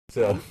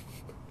So,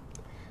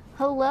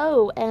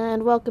 Hello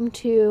and welcome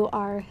to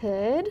Our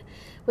Hood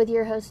with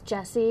your host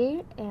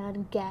Jesse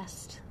and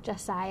guest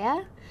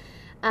Josiah.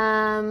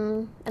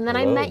 And then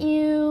I Hello. met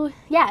you.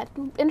 Yeah,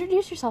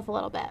 introduce yourself a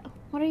little bit.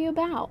 What are you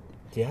about?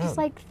 yeah, Just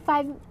like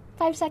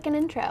five-second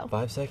intro.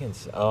 5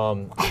 seconds.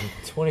 I'm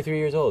 23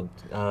 years old.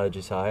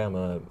 Josiah, I'm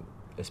a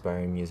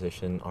aspiring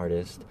musician,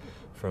 artist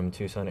from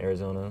Tucson,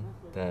 Arizona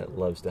that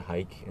loves to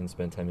hike and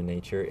spend time in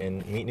nature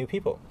and meet new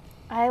people.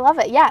 I love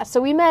it. Yeah, so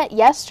we met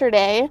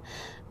yesterday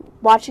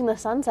watching the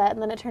sunset,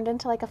 and then it turned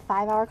into like a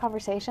 5-hour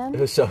conversation.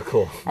 It was so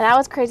cool. And that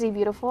was crazy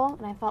beautiful,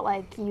 and I felt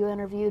like you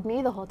interviewed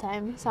me the whole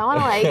time. So I want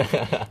to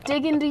like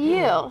dig into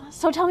you.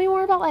 So tell me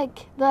more about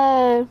like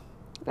the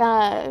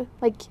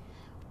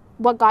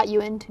what got you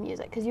into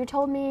music, because you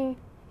told me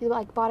you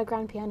like bought a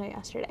grand piano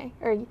yesterday,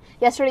 or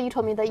yesterday you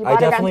told me that you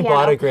bought I definitely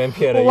bought a a grand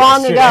piano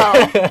long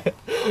yesterday.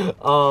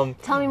 ago.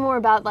 Tell me more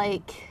about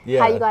like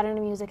how you got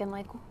into music and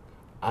like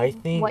I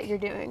think what you're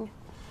doing.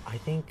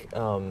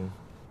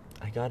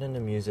 I got into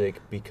music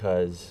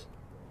because,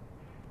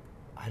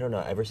 I don't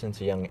know, ever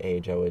since a young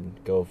age I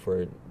would go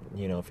for,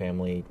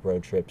 family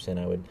road trips and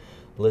I would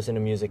listen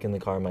to music in the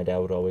car. My dad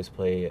would always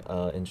play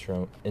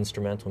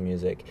instrumental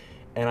music.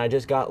 And I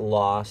just got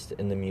lost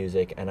in the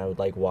music, and I would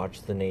like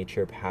watch the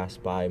nature pass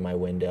by my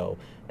window,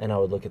 and I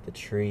would look at the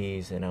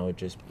trees, and I would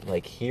just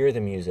like hear the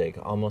music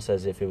almost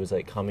as if it was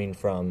like coming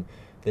from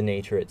the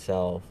nature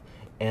itself.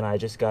 And I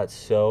just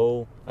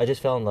fell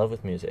in love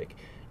with music.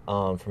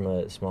 From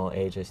a small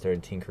age, I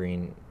started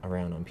tinkering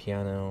around on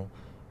piano,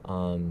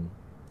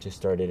 just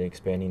started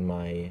expanding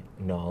my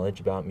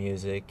knowledge about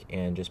music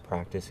and just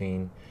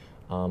practicing.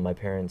 My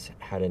parents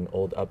had an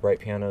old upright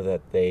piano that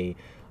they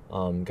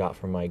got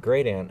from my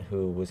great aunt,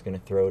 who was going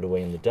to throw it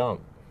away in the dump.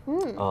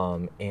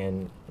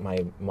 And my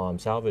mom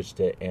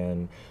salvaged it.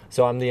 And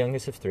so I'm the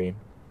youngest of three.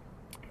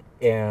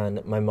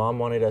 And my mom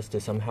wanted us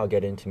to somehow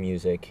get into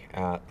music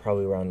at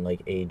probably around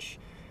like age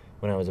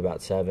when I was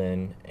about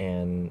 7,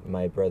 and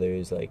my brother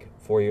is like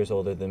 4 years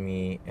older than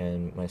me,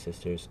 and my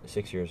sister's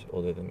 6 years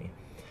older than me.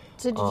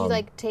 So did you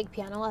like take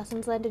piano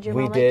lessons then? Did your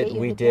we mom did like get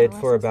you we into did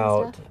piano for lessons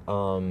and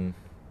about stuff?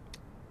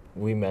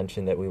 we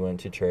mentioned that we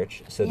went to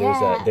church, so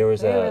Yeah, there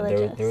was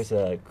very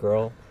a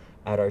girl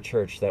at our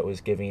church that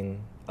was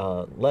giving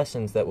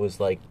lessons that was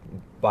like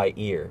by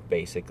ear,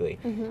 basically.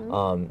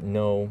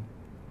 No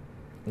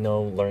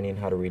learning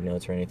how to read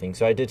notes or anything.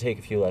 So I did take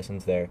a few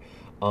lessons there,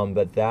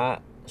 but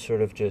that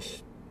sort of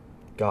just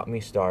got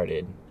me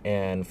started,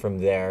 and from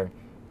there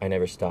I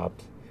never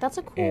stopped. That's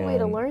a cool way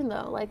to learn,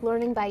 though, like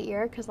learning by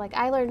ear, because like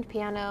I learned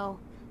piano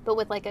but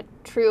with like a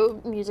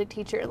true music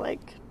teacher,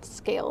 like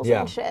scales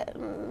and shit,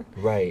 and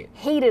right,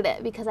 hated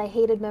it because I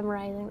hated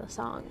memorizing the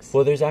songs.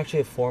 Well, there's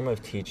actually a form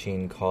of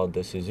teaching called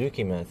the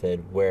Suzuki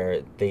method,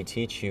 where they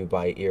teach you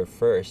by ear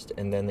first,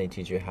 and then they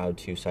teach you how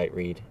to sight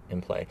read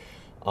and play.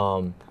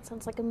 That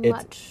sounds like a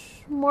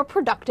much more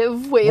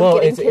productive way of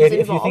getting kids involved.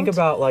 If you think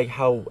about like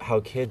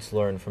how kids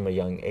learn from a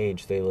young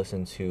age, they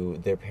listen to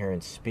their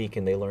parents speak,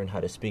 and they learn how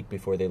to speak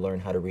before they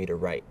learn how to read or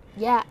write.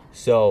 Yeah.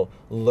 So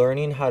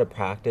learning how to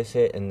practice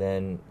it and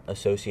then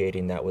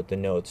associating that with the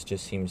notes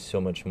just seems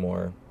so much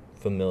more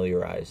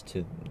familiarized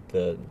to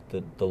the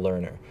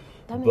learner.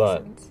 That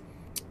makes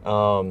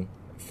sense.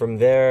 From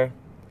there,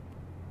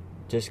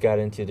 just got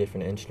into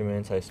different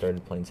instruments. I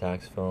started playing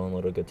saxophone, a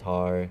little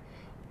guitar.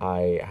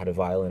 I had a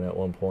violin at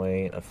one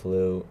point, a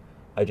flute.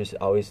 I just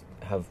always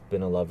have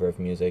been a lover of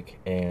music,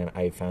 and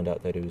I found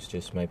out that it was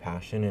just my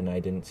passion, and I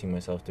didn't see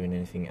myself doing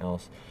anything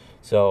else.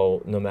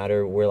 So no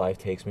matter where life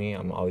takes me,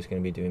 I'm always going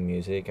to be doing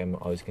music. I'm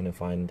always going to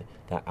find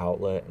that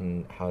outlet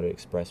and how to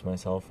express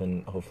myself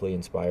and hopefully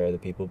inspire other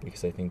people,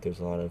 because I think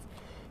there's a lot of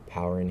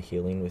power and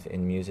healing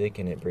within music,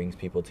 and it brings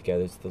people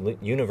together. It's the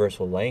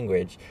universal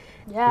language.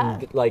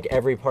 Yeah. Like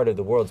every part of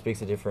the world speaks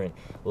a different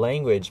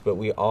language, but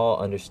we all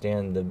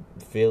understand the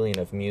feeling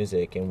of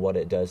music and what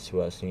it does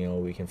to us.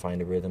 We can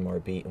find a rhythm or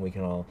a beat, and we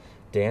can all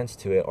dance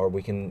to it, or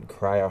we can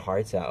cry our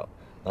hearts out.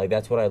 Like,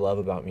 that's what I love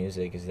about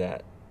music, is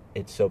that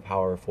it's so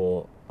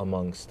powerful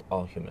amongst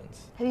all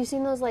humans. Have you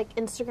seen those like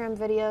Instagram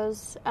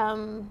videos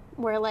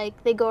where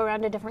like they go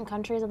around to different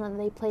countries and then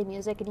they play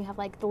music, and you have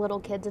like the little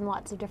kids in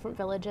lots of different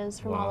villages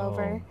from all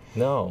over?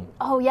 No.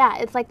 Oh yeah,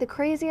 it's like the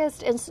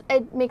craziest.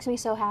 It makes me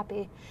so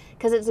happy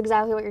because it's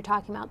exactly what you're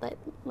talking about, that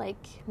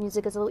like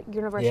music is a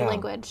universal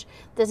language.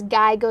 This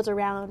guy goes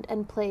around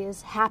and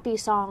plays happy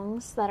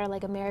songs that are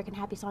like American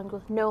happy songs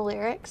with no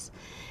lyrics,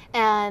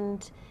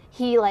 and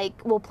he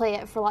like will play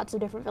it for lots of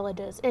different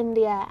villages,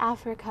 India,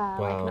 Africa,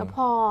 like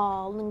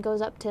Nepal, and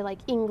goes up to like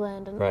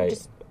England and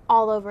just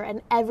all over,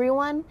 and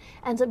everyone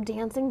ends up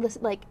dancing this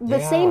like the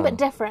same but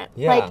different.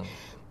 Like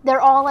they're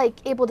all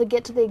like able to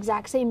get to the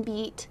exact same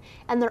beat,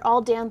 and they're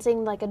all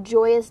dancing like a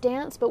joyous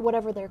dance, but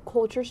whatever their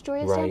culture's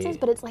joyous dance is,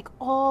 but it's like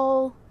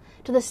all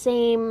to the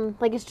same,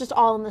 like it's just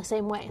all in the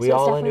same way. We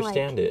all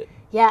understand it.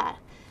 Yeah.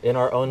 In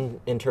our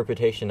own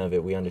interpretation of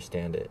it, we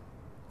understand it.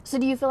 So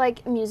do you feel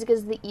like music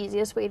is the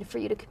easiest way for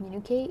you to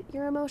communicate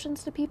your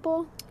emotions to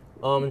people?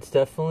 It's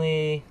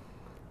definitely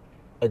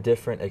a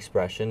different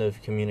expression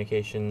of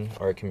communication,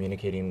 or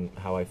communicating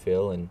how I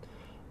feel, and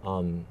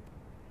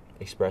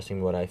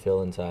expressing what I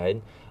feel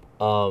inside.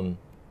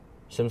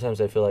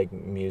 Sometimes I feel like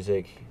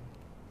music,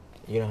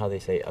 you know how they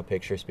say a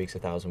picture speaks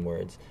 1,000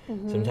 words.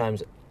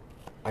 Sometimes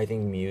I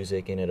think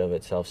music in and of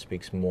itself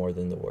speaks more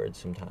than the words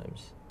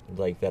sometimes,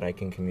 like, that I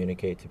can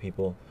communicate to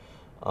people.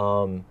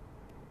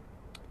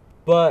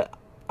 But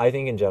I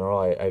think in general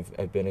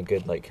I've been a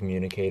good, like,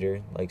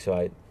 communicator, like,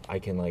 so I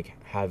can, like,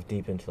 have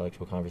deep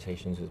intellectual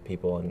conversations with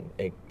people, and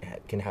it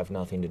can have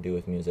nothing to do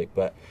with music,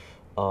 but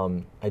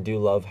I do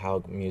love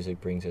how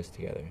music brings us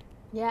together.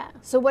 Yeah.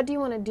 So what do you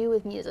want to do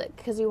with music?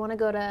 Because you want to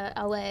go to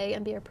LA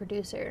and be a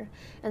producer.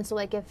 And so,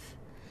 like, if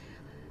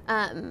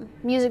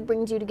music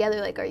brings you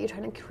together, like, are you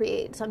trying to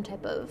create some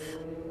type of,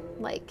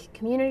 like,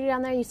 community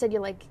down there? You said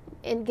you're, like,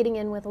 getting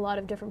in with a lot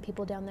of different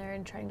people down there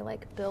and trying to,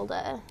 like, build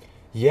a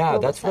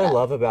that's what I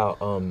love about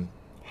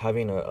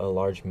having a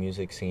large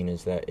music scene,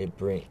 is that it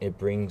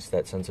brings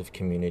that sense of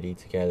community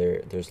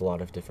together. There's a lot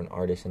of different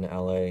artists in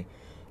LA,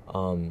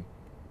 and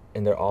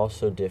they're all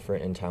so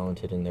different and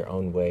talented in their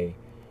own way,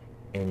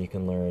 and you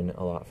can learn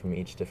a lot from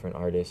each different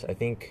artist. I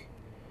think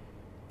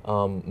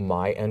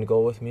my end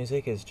goal with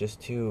music is just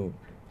to,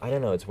 I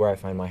don't know, it's where I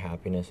find my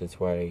happiness.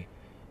 It's where I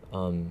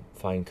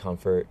find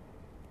comfort,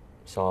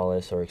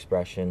 solace, or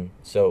expression.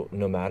 So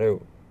no matter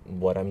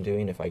what I'm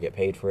doing, if I get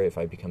paid for it, if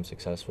I become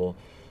successful,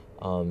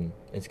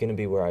 it's going to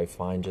be where I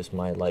find just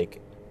my,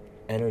 like,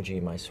 energy,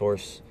 my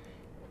source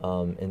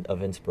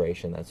of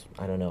inspiration.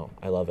 I don't know,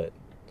 I love it.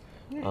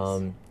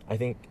 Nice. I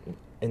think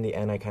in the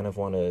end I kind of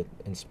want to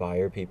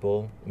inspire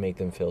people, make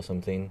them feel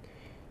something.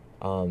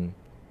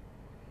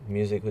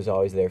 Music was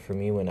always there for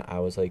me when I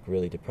was, like,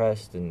 really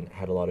depressed and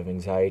had a lot of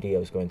anxiety. I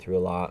was going through a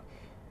lot.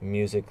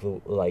 Music,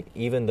 like,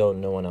 even though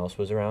no one else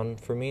was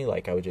around for me,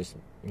 like, I would just,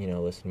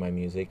 listen to my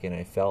music, and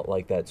I felt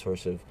like that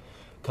source of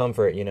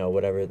comfort,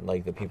 whatever,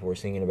 like, the people were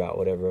singing about,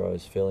 whatever I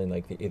was feeling,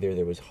 like, either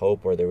there was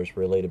hope, or there was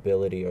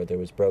relatability, or there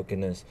was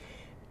brokenness,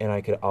 and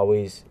I could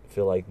always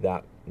feel like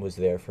that was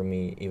there for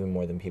me even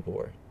more than people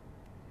were.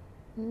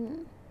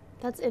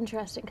 That's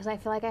interesting, because I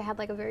feel like I had,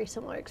 like, a very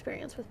similar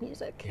experience with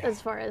music,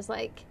 as far as,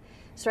 like,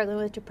 struggling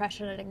with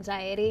depression and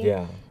anxiety.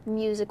 Yeah.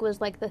 Music was,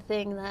 like, the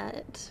thing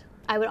that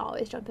I would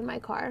always jump in my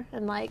car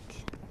and, like,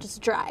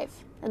 just drive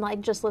and,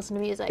 like, just listen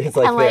to music. It's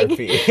like and,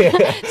 therapy.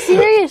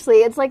 Seriously,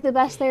 it's, like, the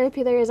best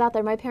therapy there is out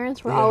there. My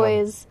parents were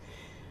always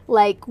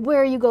like,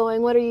 where are you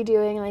going? What are you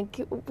doing? Like,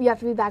 you have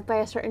to be back by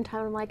a certain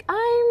time. I'm like,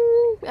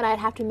 and I'd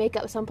have to make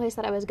up someplace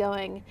that I was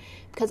going,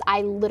 because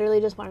I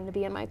literally just wanted to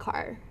be in my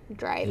car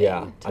driving.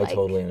 Yeah, to, I like,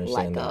 totally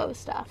understand let go that. of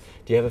stuff.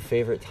 Do you have a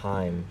favorite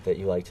time that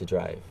you like to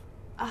drive?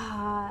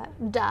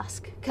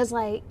 Dusk, because,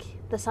 like,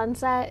 the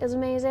sunset is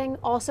amazing.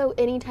 Also,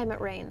 anytime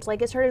it rains.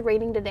 Like, it started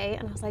raining today,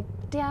 and I was like,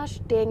 gosh,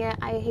 dang it,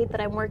 I hate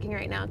that I'm working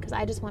right now, because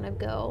I just want to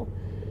go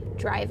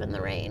drive in the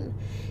rain.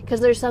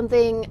 Because there's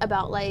something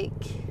about, like,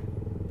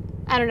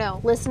 I don't know,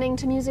 listening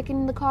to music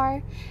in the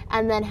car,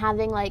 and then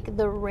having, like,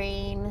 the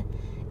rain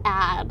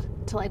add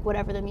to, like,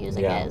 whatever the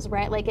music is,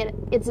 right? Like,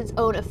 it's its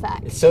own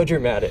effect. It's so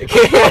dramatic.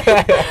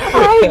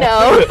 I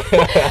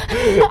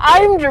know.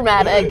 I'm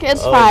dramatic.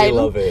 It's fine. I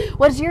love it.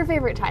 What's your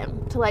favorite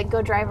time to, like,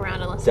 go drive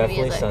around and listen to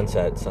music? Definitely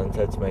sunset.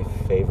 Sunset's my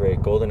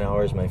favorite. Golden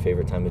hour is my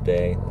favorite time of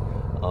day.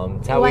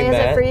 It's how Why we is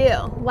met. it for you?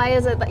 Why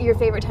is it your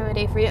favorite time of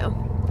day for you?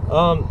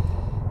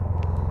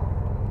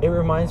 It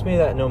reminds me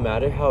that no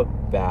matter how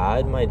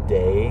bad my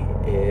day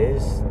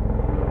is,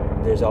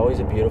 there's always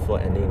a beautiful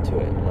ending to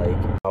it. Like,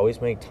 I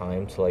always make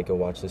time to, like, go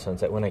watch the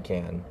sunset when I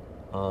can.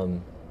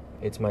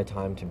 It's my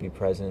time to be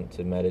present,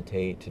 to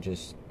meditate, to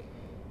just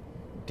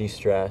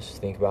de-stress,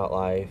 think about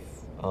life,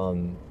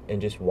 and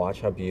just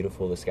watch how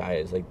beautiful the sky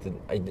is. Like,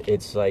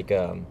 it's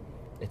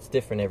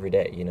different every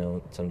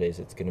day, Some days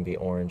it's going to be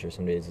orange, or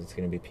some days it's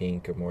going to be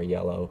pink or more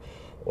yellow,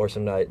 or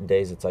some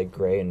days it's, like,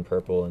 gray and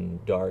purple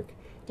and dark.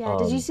 Yeah,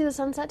 did you see the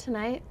sunset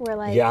tonight? Where,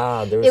 like,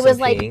 there was it was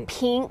pink. Like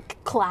pink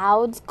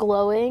clouds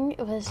glowing.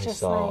 It was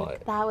just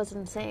it. That was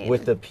insane.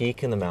 With the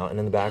peak and the mountain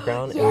in the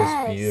background,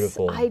 yes, it was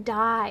beautiful. I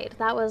died.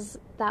 That was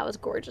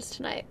gorgeous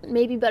tonight.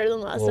 Maybe better than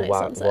last night's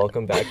sunset.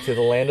 Welcome back to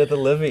the land of the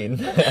living.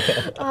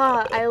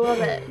 I love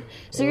it.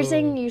 So you're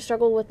saying you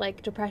struggle with,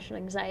 like, depression,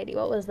 anxiety.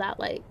 What was that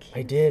like?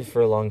 I did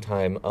for a long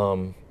time.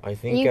 I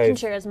think you can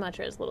share as much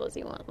or as little as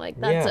you want. Like,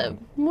 that's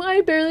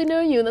I barely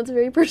know you, and that's a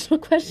very personal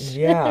question.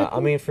 Yeah, I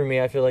mean, for me,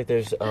 I feel like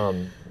there's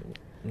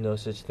no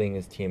such thing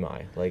as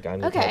TMI. Like, I'm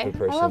the type of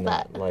person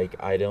that,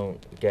 like, I don't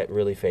get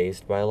really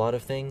fazed by a lot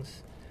of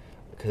things,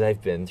 because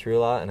I've been through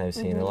a lot and I've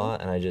seen a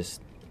lot, and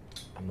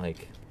I'm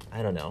like,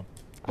 I don't know.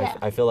 Yeah.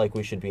 I feel like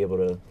we should be able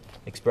to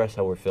express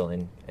how we're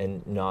feeling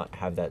and not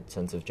have that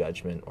sense of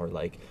judgment or,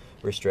 like,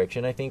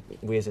 restriction. I think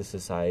we as a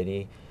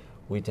society,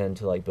 we tend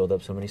to, like, build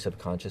up so many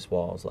subconscious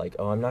walls, like,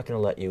 oh, I'm not going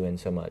to let you in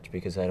so much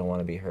because I don't want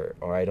to be hurt,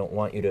 or I don't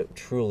want you to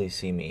truly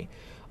see me.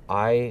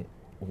 I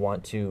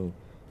want to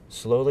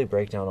slowly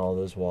break down all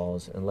those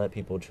walls and let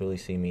people truly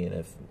see me,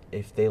 and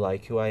if they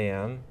like who I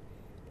am,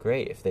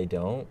 great. If they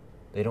don't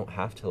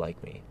have to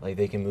like me. Like,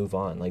 they can move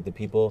on. Like, the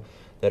people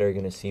that are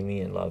going to see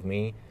me and love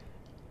me,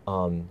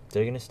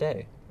 they're going to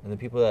stay. And the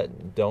people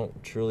that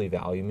don't truly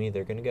value me,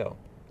 they're going to go.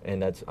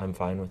 And I'm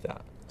fine with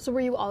that. So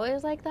were you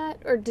always like that?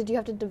 Or did you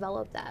have to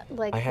develop that?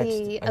 Like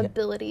the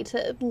ability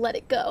to let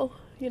it go,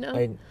 you know?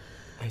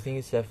 I think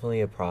it's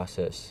definitely a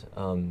process.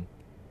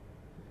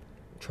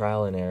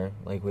 Trial and error.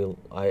 Like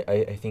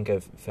I think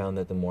I've found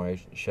that the more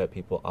I shut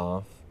people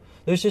off,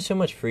 there's just so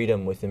much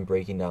freedom within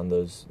breaking down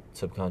those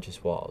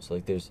subconscious walls.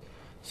 Like there's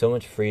so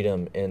much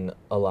freedom in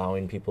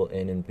allowing people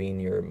in and being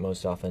your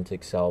most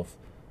authentic self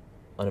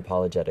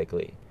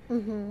unapologetically.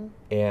 Mm-hmm.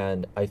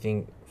 And I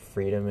think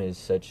freedom is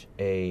such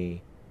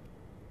an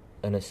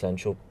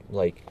essential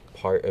like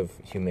part of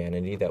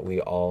humanity, that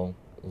we all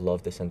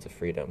love the sense of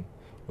freedom.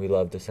 We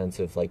love the sense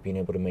of like being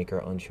able to make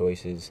our own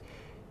choices,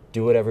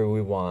 do whatever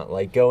we want,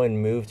 like go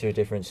and move to a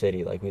different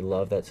city. Like we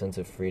love that sense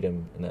of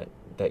freedom and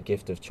that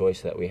gift of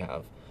choice that we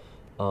have.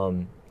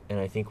 And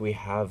I think we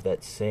have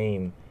that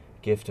same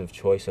gift of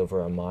choice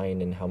over our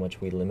mind and how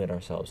much we limit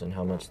ourselves and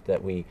how much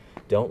that we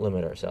don't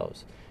limit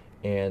ourselves.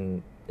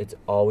 And it's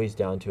always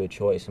down to a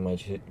choice. Am I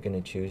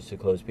going to choose to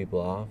close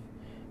people off?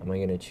 Am I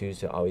going to choose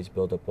to always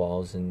build up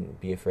walls and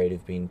be afraid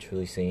of being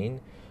truly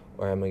seen?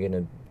 Or am I going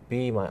to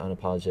be my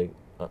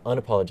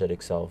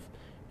unapologetic self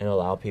and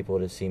allow people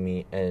to see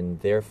me and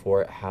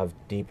therefore have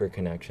deeper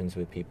connections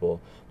with people,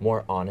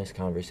 more honest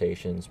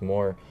conversations,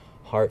 more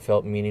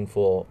heartfelt,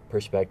 meaningful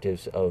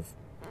perspectives of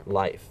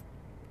life?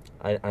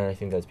 I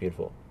think that's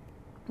beautiful.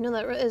 No,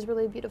 that is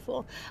really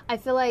beautiful. I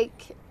feel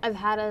like I've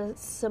had a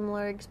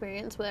similar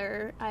experience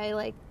where I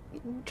like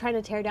trying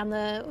to tear down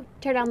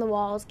the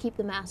walls, keep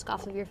the mask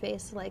off of your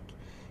face, like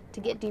to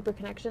get deeper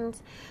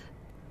connections.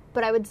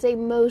 But I would say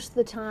most of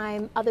the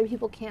time, other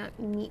people can't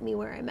meet me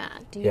where I'm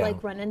at. Do you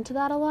like run into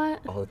that a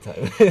lot? All the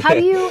time.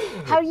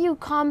 How do you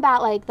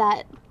combat like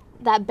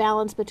that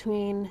balance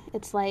between,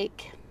 it's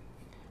like,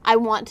 I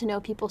want to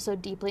know people so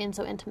deeply and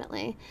so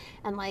intimately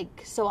and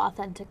like so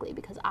authentically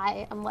because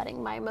I am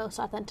letting my most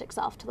authentic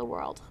self to the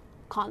world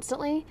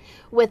constantly,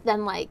 with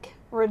then like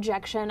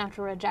rejection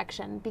after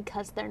rejection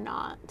because they're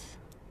not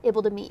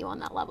able to meet you on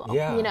that level,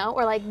 you know,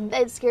 or like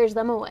it scares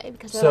them away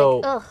because they're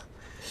like, ugh.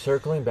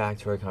 Circling back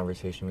to our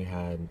conversation we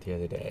had the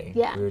other day,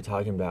 we were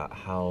talking about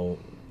how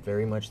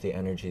very much the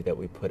energy that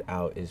we put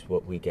out is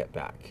what we get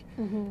back.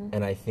 Mm-hmm.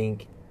 And I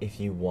think if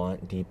you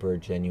want deeper,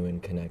 genuine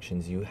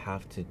connections, you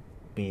have to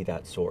be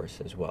that source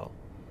as well.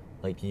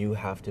 Like you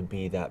have to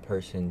be that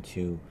person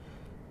to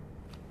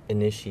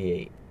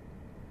initiate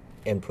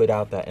and put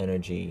out that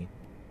energy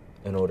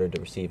in order to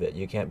receive it.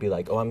 You can't be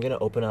like, oh, I'm going to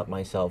open up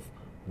myself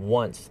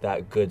once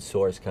that good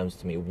source comes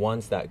to me,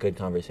 once that good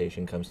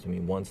conversation comes to me,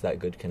 once that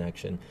good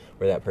connection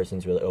where that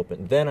person's really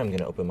open, then I'm going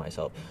to open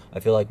myself.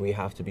 I feel like we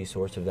have to be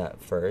source of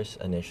that first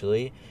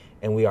initially,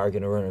 and we are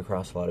going to run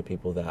across a lot of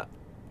people that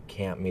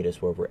can't meet us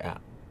where we're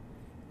at.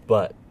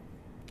 But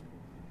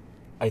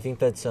I think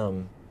that's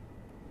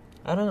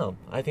I don't know.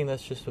 I think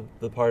that's just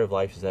the part of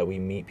life, is that we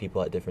meet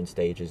people at different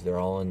stages. They're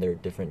all on their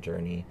different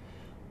journey.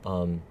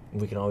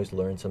 We can always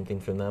learn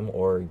something from them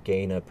or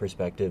gain a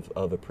perspective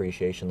of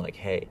appreciation. Like,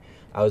 hey,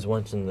 I was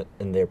once in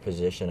their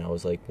position. I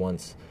was like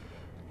once,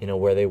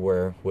 where they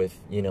were with,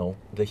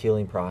 the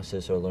healing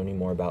process or learning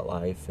more about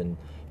life, and,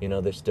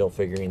 they're still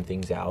figuring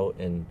things out.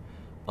 And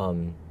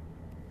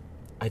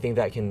I think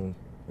that can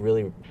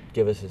really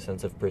give us a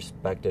sense of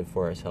perspective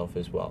for ourselves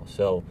as well.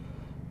 So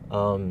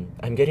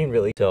I'm getting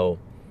really... So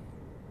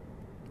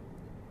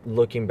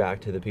looking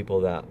back to the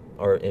people that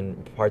are in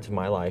parts of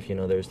my life,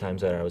 there's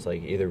times that I was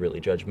like either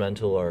really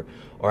judgmental or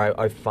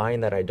I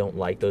find that I don't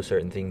like those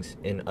certain things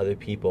in other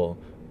people,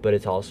 but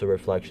it's also a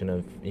reflection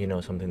of,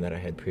 something that I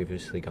had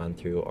previously gone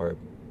through or,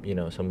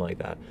 something like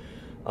that.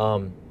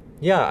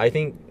 I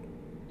think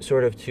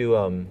sort of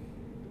to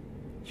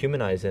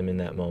humanize them in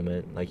that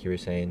moment, like you were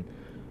saying,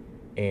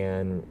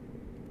 and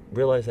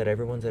realize that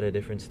everyone's at a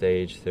different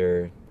stage.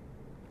 They're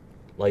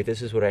like,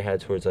 this is what I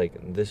had towards,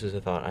 like, this is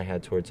a thought I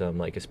had towards,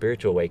 like, a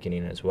spiritual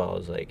awakening as well,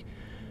 as, like,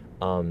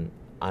 I'm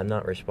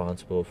not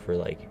responsible for,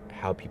 like,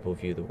 how people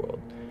view the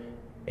world,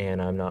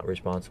 and I'm not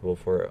responsible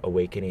for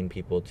awakening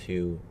people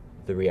to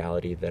the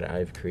reality that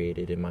I've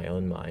created in my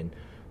own mind.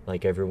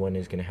 Like, everyone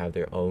is going to have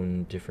their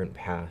own different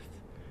path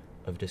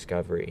of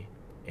discovery,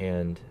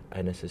 and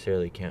I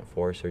necessarily can't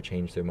force or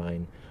change their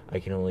mind. I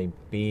can only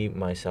be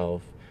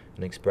myself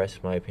and express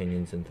my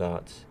opinions and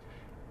thoughts,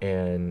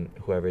 and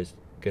whoever's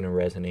going to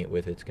resonate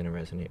with it's going to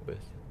resonate with.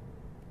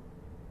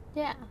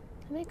 Yeah,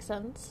 that makes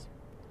sense.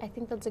 I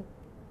think that's a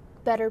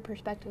better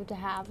perspective to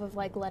have, of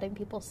like letting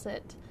people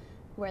sit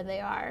where they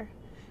are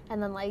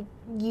and then like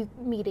you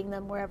meeting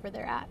them wherever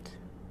they're at,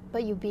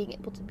 but you being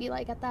able to be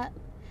like at that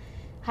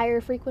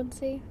higher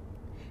frequency.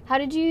 How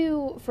did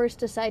you first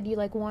decide you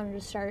like wanted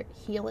to start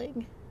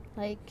healing?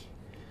 Like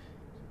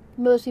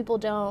most people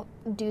don't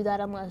do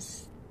that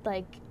unless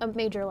like a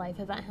major life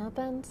event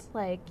happens,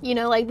 like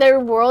like their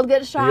world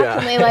gets shocked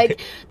and they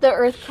like the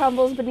earth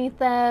crumbles beneath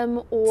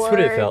them, or that's what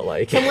it felt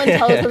like. Someone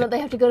tells them that they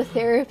have to go to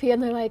therapy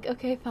and they're like,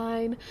 okay,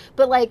 fine.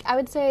 But like I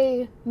would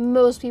say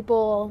most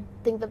people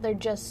think that they're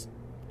just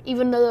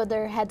even though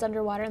their head's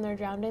underwater and they're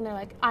drowning, they're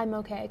like, I'm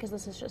okay because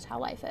this is just how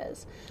life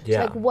is. Yeah.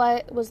 So, like,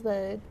 what was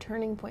the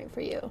turning point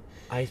for you?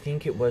 I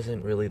think it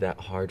wasn't really that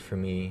hard for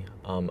me.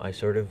 I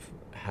sort of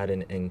had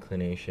an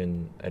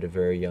inclination at a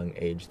very young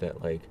age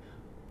that, like,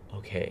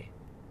 okay,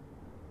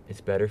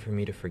 it's better for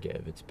me to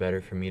forgive. It's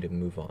better for me to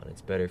move on.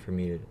 It's better for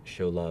me to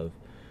show love,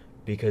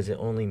 because it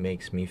only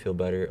makes me feel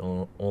better. It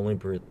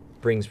only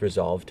brings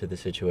resolve to the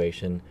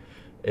situation.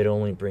 It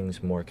only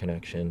brings more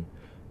connection.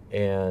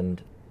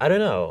 And I don't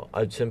know.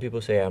 Some people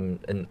say I'm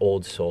an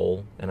old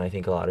soul, and I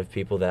think a lot of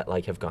people that,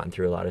 like, have gone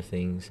through a lot of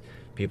things,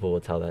 people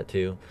will tell that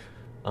too.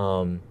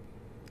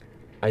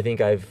 I think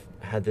I've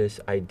had this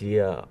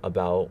idea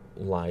about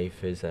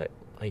life is that,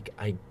 like,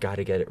 I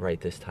gotta get it right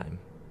this time.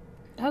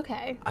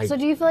 Okay. So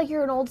do you feel like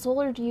you're an old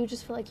soul, or do you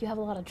just feel like you have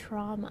a lot of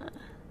trauma?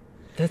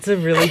 That's a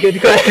really good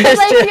question.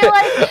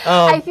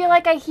 I feel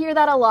like I hear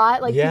that a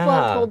lot. Like, yeah. People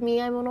have told me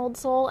I'm an old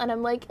soul, and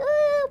I'm like,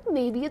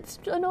 maybe it's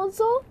an old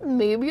soul,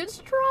 maybe it's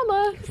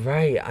trauma.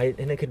 Right.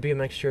 And it could be a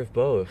mixture of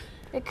both.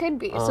 It could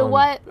be. So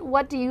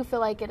what do you feel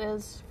like it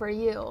is for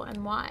you,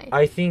 and why?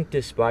 I think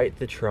despite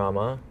the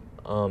trauma,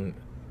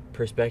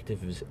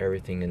 perspective is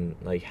everything, and,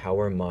 like, how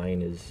our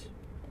mind is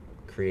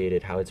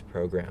created, how it's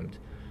programmed,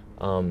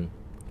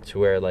 to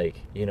where,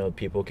 like, you know,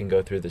 people can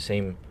go through the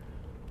same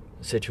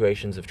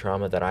situations of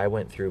trauma that I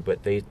went through,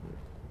 but they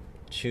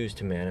choose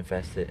to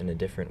manifest it in a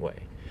different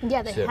way.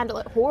 Yeah, they handle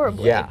it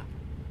horribly. Yeah.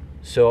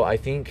 So I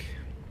think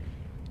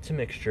it's a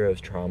mixture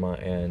of trauma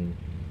and,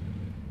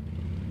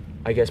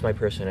 I guess, my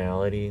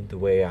personality, the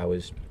way I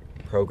was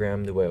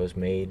programmed, the way I was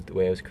made, the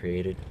way I was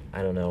created.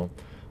 I don't know.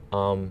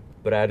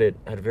 But at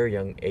a very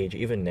young age,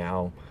 even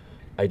now,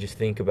 I just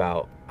think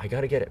about, I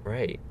gotta get it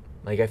right.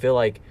 Like, I feel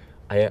like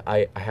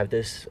I have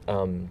this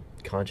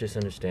conscious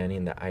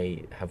understanding that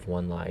I have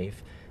one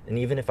life. And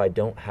even if I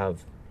don't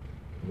have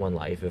one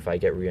life, if I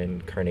get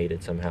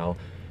reincarnated somehow,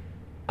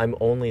 I'm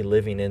only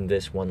living in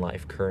this one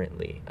life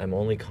currently. I'm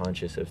only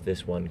conscious of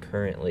this one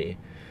currently.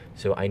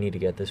 So I need to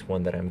get this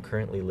one that I'm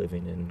currently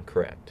living in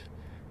correct.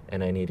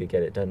 And I need to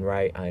get it done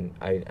right.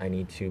 I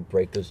need to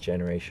break those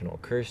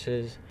generational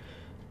curses.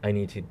 I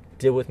need to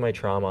deal with my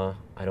trauma.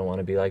 I don't want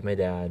to be like my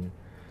dad.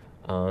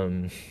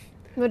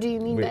 What do you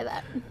mean by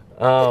that?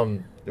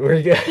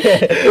 We're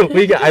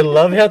good. I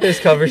love how this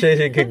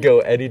conversation could go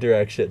any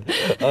direction.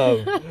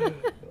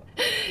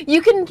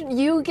 You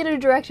get a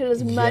direction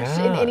as much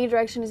in any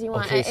direction as you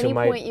want. Okay, at any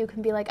point, you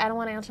can be like, I don't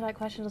want to answer that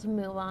question. Just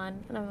move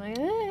on. And I'm like,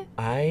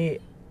 I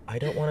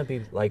don't want to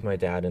be like my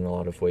dad in a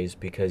lot of ways,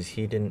 because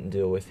he didn't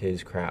deal with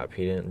his crap.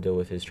 He didn't deal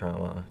with his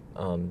trauma.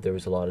 There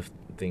was a lot of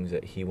things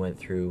that he went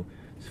through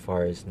as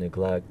far as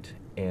neglect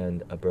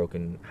and a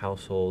broken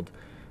household.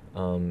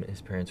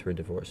 His parents were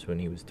divorced when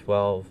he was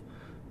 12.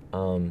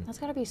 That's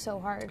gotta be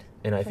so hard.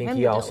 And I think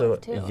he also,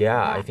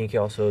 I think he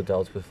also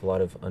dealt with a lot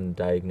of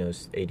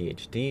undiagnosed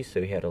ADHD,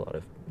 so he had a lot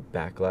of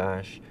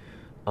backlash.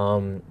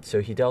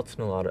 So he dealt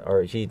in a lot of,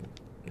 or he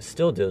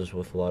still deals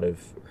with a lot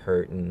of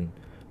hurt and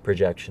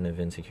projection of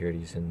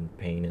insecurities and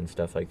pain and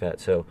stuff like that.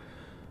 So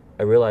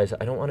I realized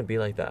I don't want to be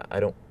like that. I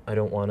don't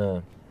want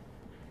to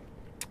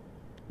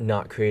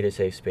not create a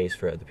safe space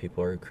for other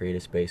people, or create a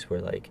space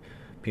where, like,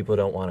 people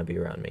don't want to be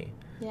around me.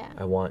 Yeah.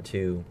 I want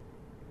to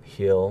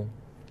heal,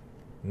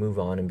 move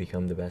on, and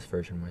become the best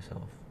version of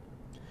myself.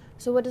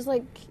 So what does,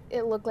 like,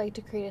 it look like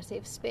to create a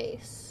safe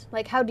space?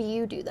 Like, how do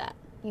you do that,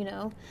 you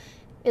know?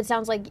 It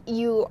sounds like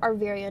you are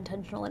very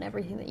intentional in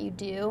everything that you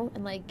do,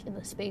 and, like, in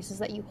the spaces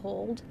that you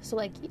hold. So,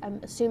 like, I'm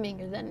assuming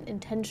you're then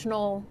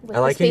intentional with I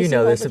like the how you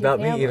know this about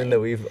me, even though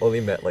we've only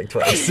met, like,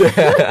 twice.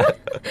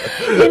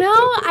 You know,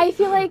 I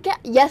feel like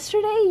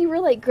yesterday you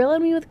were, like,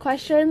 grilling me with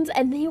questions,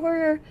 and they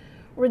were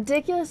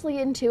ridiculously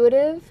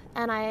intuitive,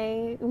 and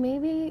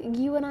maybe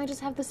you and I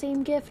just have the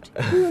same gift.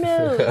 Who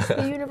knows?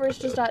 The universe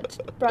just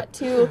brought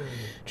two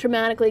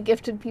traumatically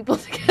gifted people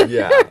together.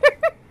 Yeah.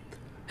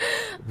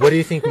 What do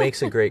you think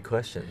makes a great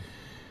question?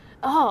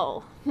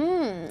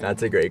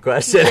 That's a great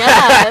question.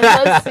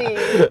 Yeah, let's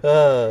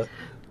see.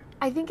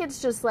 I think it's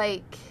just,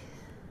 like,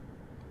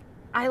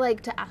 I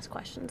like to ask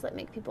questions that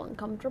make people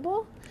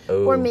uncomfortable.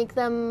 Or make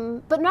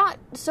them, but not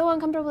so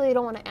uncomfortable they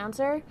don't want to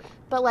answer,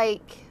 but,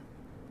 like,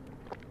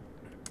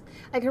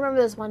 I can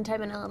remember this one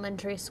time in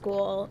elementary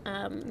school,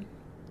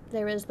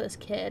 there was this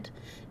kid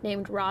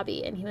named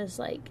Robbie, and he was,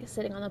 like,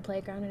 sitting on the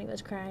playground, and he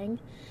was crying.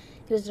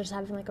 He was just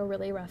having, like, a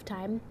really rough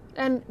time.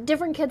 And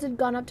different kids had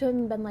gone up to him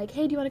and been like,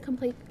 hey, do you want to come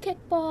play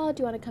kickball?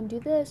 Do you want to come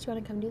do this? Do you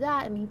want to come do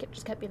that? And he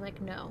just kept being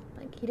like, no.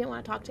 Like, he didn't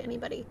want to talk to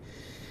anybody.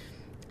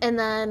 And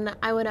then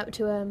I went up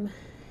to him,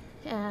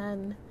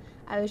 and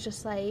I was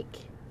just like,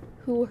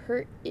 who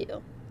hurt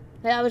you?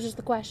 That was just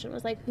the question,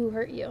 was like, who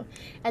hurt you?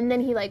 And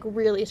then he, like,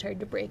 really started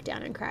to break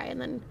down and cry, and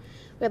then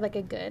we had, like,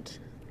 a good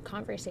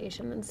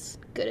conversation, as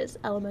good as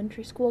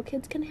elementary school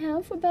kids can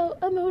have about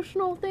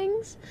emotional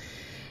things.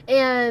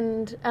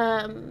 And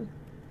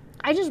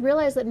I just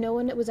realized that no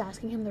one was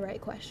asking him the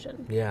right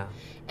question. Yeah.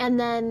 And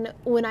then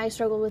when I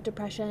struggled with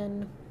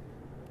depression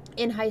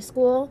in high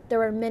school, there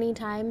were many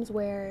times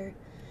where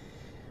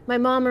my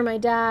mom or my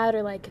dad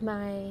or like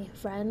my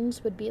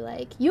friends would be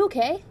like, "You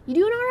okay? You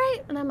doing all right?"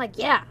 And I'm like,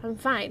 "Yeah, I'm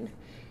fine."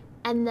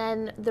 And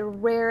then the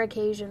rare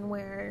occasion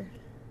where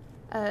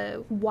a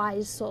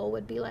wise soul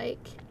would be like,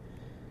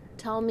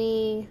 "Tell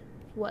me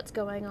what's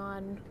going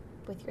on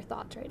with your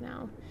thoughts right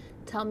now.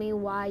 Tell me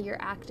why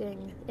you're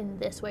acting in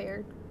this way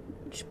or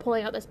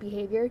pulling out this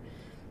behavior."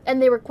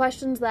 And they were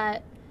questions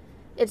that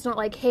it's not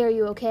like, "Hey, are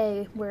you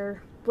okay?"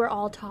 where we're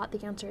all taught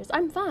the answer is,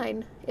 "I'm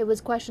fine." It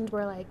was questions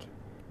where like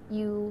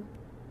you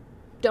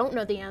don't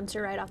know the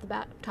answer right off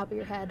the top of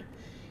your head,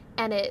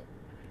 and it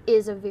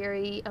is a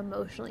very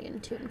emotionally in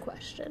tune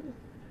question.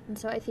 And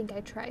so I think I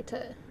try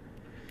to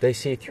they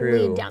see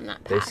through lead down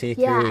that path. They see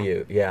through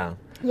you. Yeah.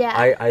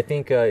 I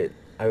think I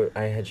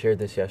had shared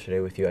this yesterday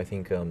with you. I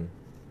think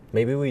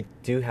maybe we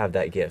do have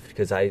that gift,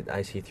 because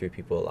I see through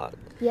people a lot.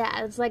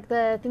 Yeah, it's like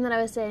the thing that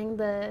I was saying,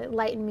 the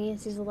light in me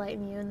sees the light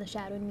in you, and the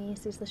shadow in me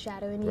sees the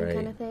shadow in you,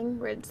 kind of thing,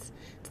 where it's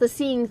the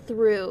seeing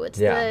through. It's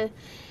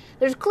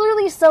there's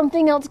clearly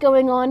something else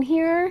going on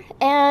here,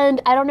 and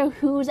I don't know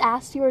who's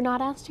asked you or not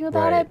asked you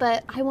about it,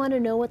 but I want to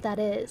know what that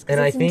is,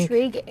 because it's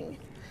intriguing.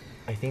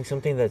 I think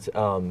something that's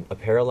a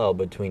parallel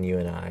between you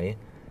and I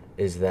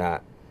is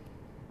that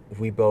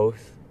we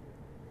both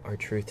are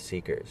truth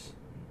seekers.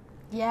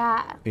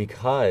 Yeah.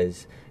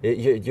 Because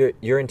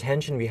your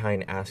intention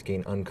behind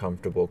asking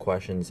uncomfortable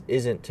questions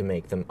isn't to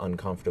make them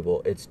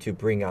uncomfortable, it's to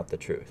bring out the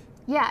truth.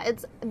 Yeah,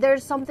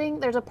 there's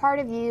a part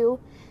of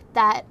you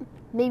that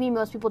maybe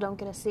most people don't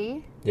get to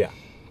see. Yeah.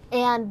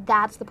 And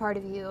that's the part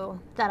of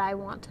you that I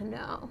want to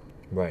know.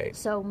 Right.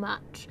 So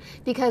much.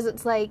 Because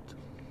it's like,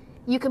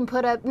 you can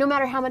put up, no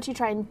matter how much you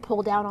try and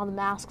pull down all the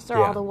masks or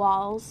all the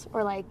walls,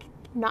 or like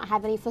not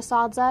have any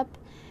facades up,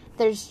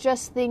 there's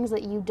just things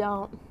that you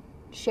don't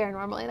share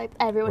normally. Like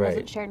everyone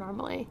doesn't share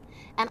normally.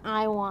 And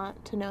I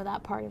want to know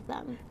that part of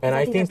them. And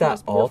I think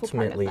that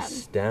ultimately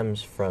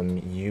stems from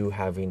you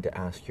having to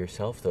ask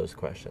yourself those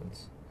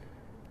questions.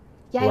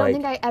 Yeah, I don't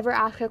think I ever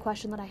ask a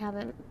question that I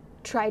haven't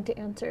tried to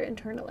answer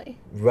internally.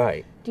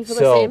 Right. Do you feel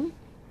the same?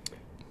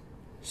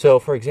 So,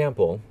 for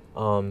example,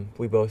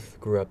 we both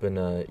grew up in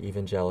an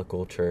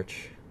evangelical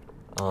church.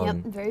 Yep,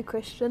 very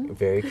Christian.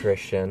 Very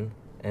Christian.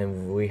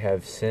 And we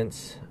have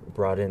since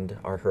broadened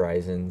our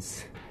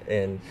horizons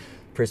and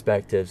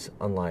perspectives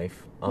on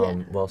life,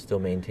 while still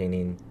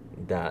maintaining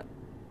that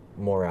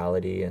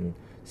morality and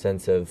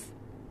sense of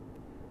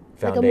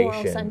foundation. Like a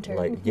moral center.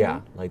 Like,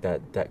 like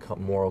that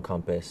moral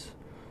compass.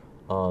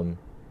 And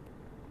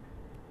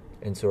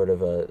sort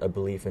of a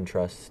belief and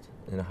trust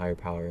in a higher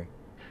power,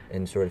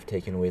 and sort of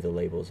taking away the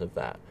labels of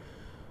that.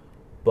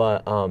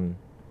 But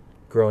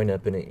growing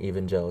up in an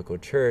evangelical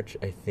church,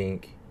 I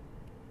think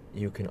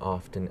you can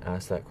often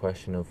ask that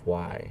question of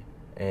why,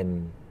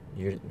 and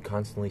you're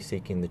constantly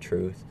seeking the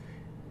truth.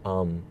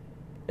 And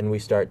we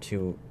start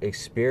to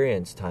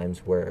experience times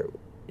where,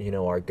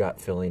 our gut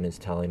feeling is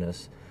telling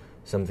us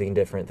something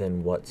different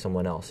than what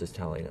someone else is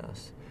telling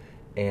us.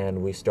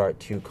 And we start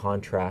to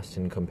contrast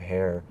and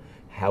compare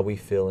how we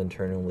feel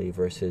internally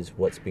versus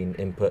what's being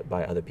input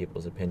by other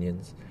people's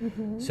opinions.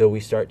 Mm-hmm. So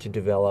we start to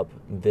develop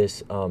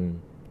this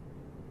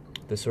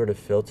sort of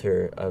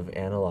filter of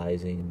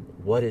analyzing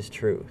what is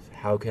truth,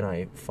 how can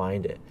I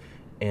find it,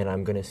 and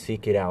I'm going to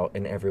seek it out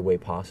in every way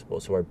possible.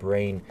 So our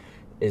brain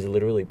is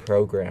literally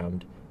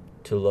programmed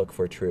to look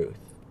for truth.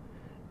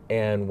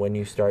 And when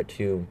you start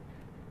to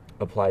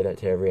apply that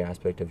to every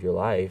aspect of your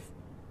life,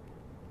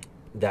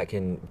 that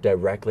can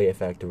directly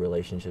affect the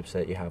relationships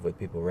that you have with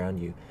people around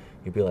you.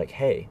 You'd be like,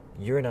 hey,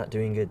 you're not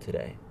doing good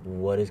today.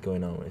 What is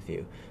going on with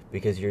you?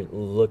 Because you're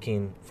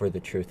looking for the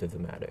truth of the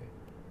matter.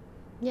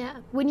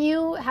 Yeah. When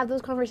you have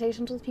those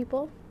conversations with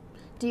people,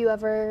 do you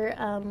ever,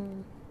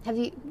 have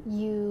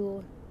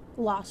you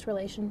lost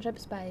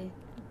relationships by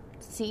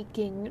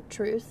seeking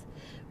truth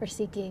or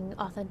seeking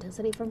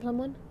authenticity from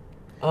someone?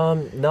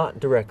 Not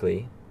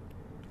directly.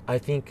 I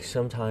think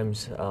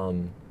sometimes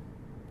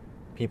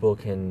people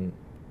can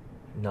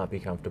not be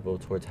comfortable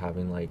towards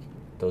having like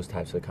those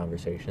types of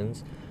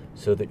conversations,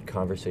 so the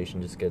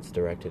conversation just gets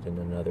directed in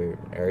another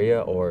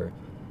area, or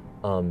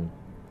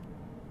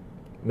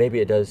maybe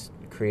it does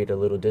create a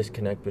little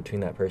disconnect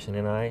between that person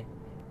and I.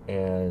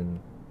 And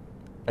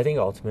I think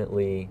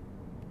ultimately,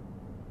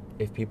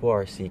 if people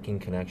are seeking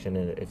connection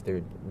and if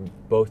they're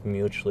both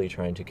mutually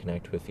trying to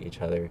connect with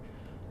each other,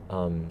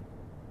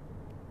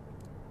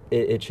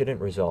 it shouldn't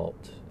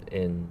result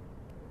in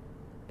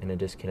a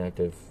disconnect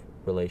of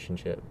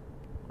relationship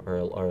or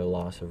a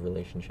loss of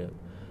relationship.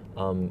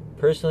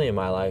 Personally, in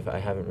my life, I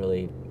haven't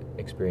really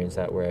experienced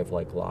that where I've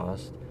like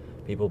lost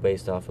people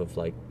based off of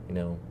like,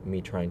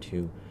 me trying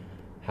to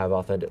have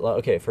authentic.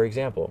 Okay, for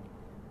example,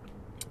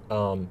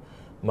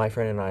 my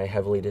friend and I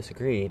heavily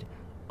disagreed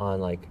on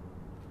like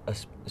a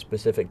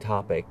specific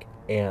topic,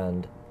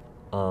 and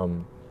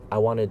I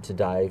wanted to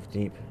dive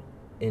deep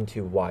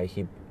into why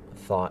he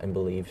thought and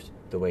believed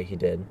the way he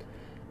did,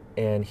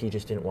 and he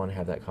just didn't want to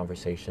have that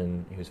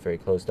conversation. He was very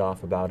closed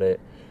off about it,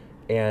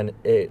 and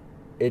it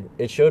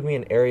showed me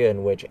an area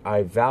in which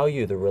I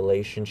value the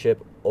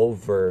relationship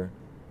over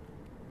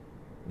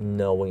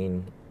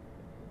knowing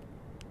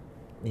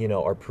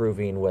are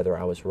proving whether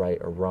I was right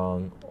or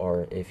wrong,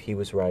 or if he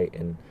was right.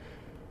 And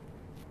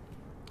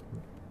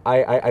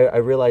I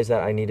realized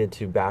that I needed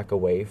to back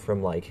away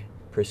from like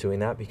pursuing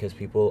that, because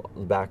people,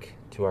 back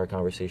to our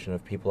conversation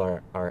of people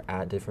are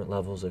at different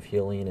levels of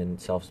healing and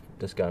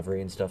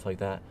self-discovery and stuff like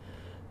that,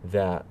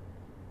 that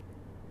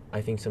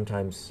I think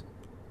sometimes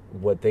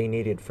what they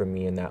needed from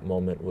me in that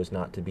moment was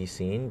not to be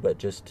seen, but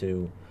just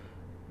to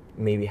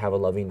maybe have a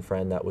loving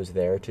friend that was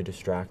there to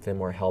distract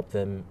them or help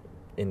them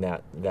in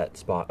that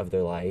spot of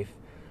their life.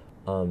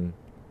 I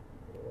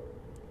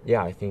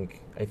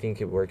think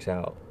it works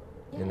out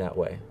in that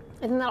way.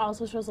 I think that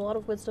also shows a lot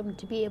of wisdom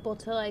to be able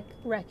to like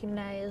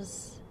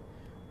recognize,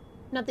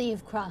 not that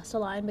you've crossed a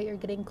line, but you're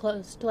getting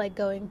close to like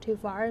going too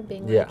far and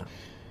being like,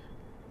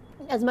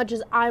 as much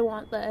as I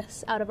want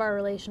this out of our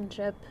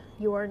relationship,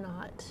 you're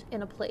not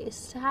in a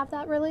place to have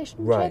that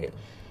relationship. Right.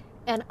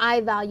 And I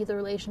value the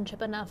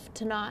relationship enough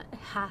to not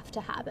have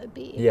to have it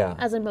be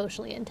as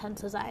emotionally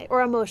intense as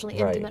or emotionally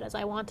intimate as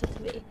I want it to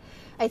be.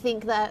 I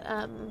think that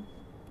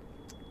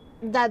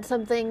that's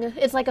something,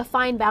 it's like a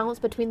fine balance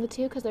between the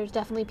two, because there's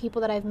definitely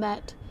people that I've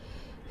met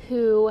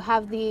who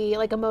have the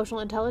like emotional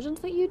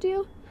intelligence that you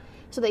do.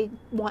 So they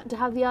want to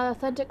have the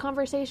authentic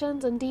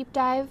conversations and deep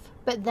dive,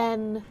 but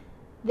then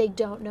they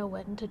don't know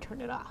when to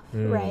turn it off,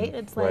 right?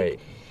 It's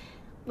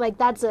like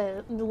that's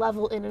a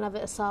level in and of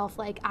itself.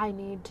 Like, I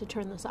need to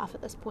turn this off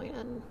at this point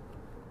and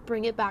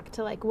bring it back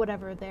to like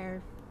whatever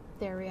their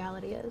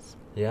reality is.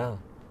 Yeah.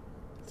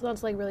 So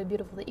that's like really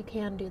beautiful that you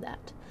can do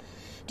that.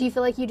 Do you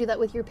feel like you do that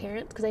with your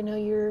parents? Because I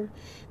know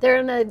they're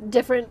in a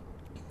different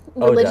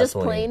religious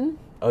plane.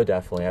 Oh,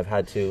 definitely. I've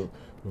had to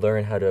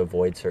learn how to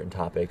avoid certain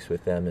topics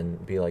with them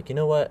and be like, you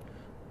know what?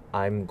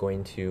 I'm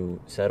going to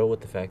settle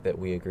with the fact that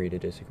we agree to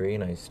disagree,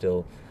 and I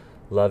still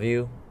love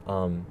you.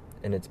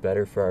 And it's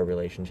better for our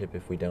relationship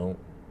if we don't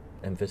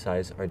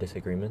emphasize our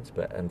disagreements,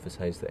 but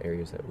emphasize the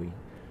areas that we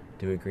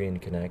do agree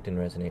and connect and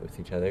resonate with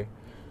each other.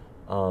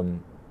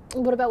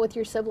 What about with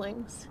your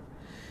siblings?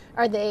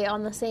 Are they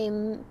on the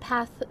same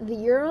path that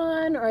you're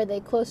on, or are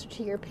they closer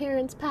to your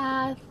parents'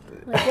 path?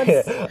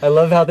 Like, I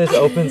love how this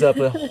opens up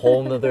a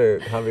whole nother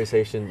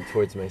conversation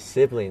towards my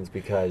siblings,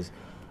 because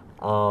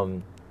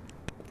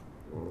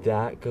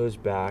that goes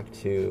back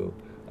to,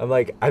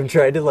 I'm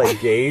trying to like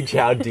gauge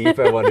how deep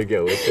I want to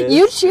go with this.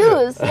 You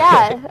choose,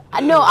 yeah.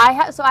 No,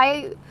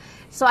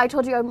 So I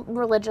told you I'm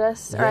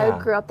religious, or I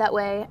grew up that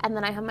way, and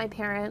then I have my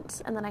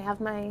parents, and then I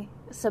have my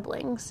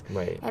siblings.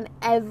 Right. And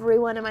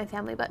everyone in my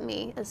family but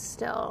me is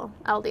still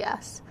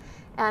LDS.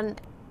 And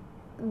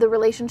the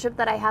relationship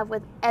that I have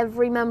with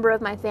every member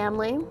of my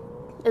family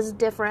is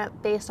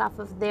different based off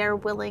of their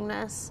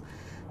willingness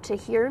to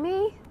hear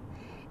me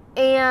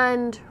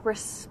and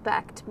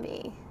respect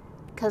me.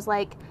 Because,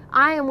 like,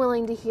 I am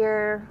willing to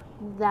hear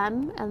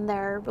them and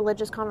their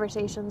religious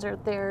conversations or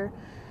their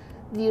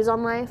views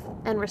on life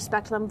and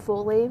respect them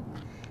fully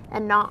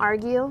and not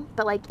argue,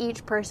 but like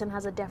each person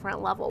has a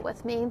different level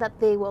with me that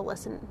they will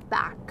listen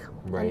back.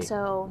 Right. And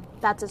so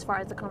that's as far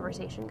as the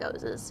conversation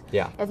goes, is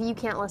if you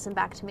can't listen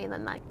back to me,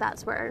 then like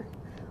that's where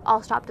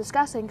I'll stop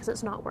discussing, because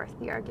it's not worth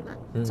the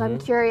argument. So I'm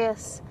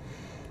curious,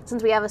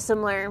 since we have a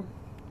similar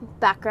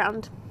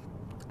background,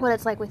 what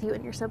it's like with you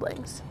and your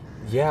siblings.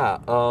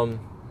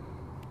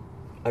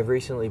 I've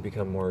recently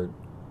become more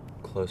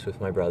close with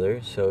my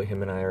brother, so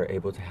him and I are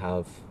able to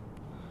have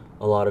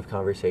a lot of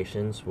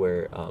conversations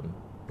where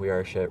we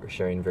are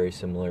sharing very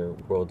similar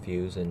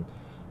worldviews and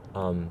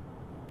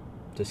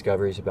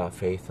discoveries about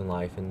faith and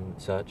life and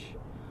such.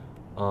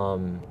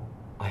 I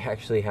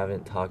actually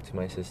haven't talked to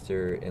my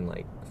sister in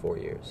like 4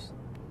 years.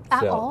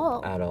 At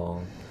all? At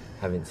all.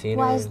 Haven't seen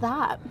her. Why is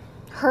that?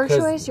 Her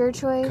choice, your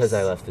choice? Because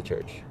I left the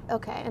church.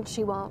 Okay, and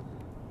she won't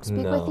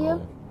speak with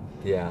you?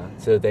 Yeah,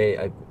 so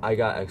I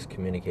got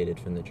excommunicated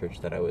from the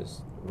church that I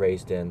was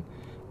raised in,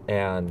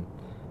 and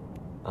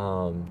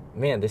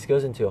man, this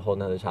goes into a whole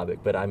nother topic,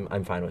 but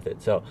I'm fine with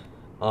it. So,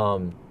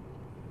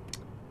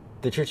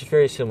 the church is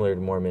very similar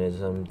to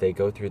Mormonism. They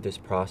go through this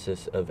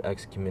process of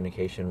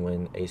excommunication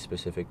when a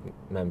specific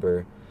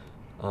member,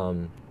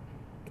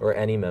 or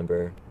any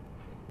member,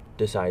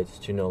 decides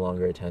to no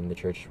longer attend the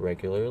church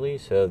regularly.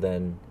 So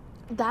then,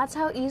 that's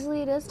how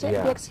easily it is to be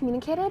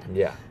excommunicated?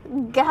 Yeah.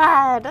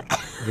 God.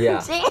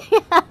 Yeah.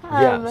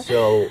 Yeah,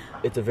 so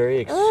it's a very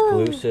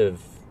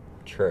exclusive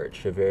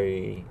church.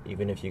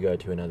 Even if you go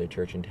to another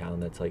church in town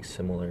that's like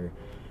similar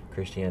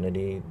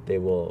Christianity, they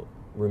will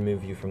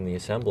remove you from the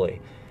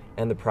assembly.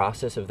 And the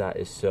process of that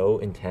is so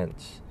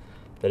intense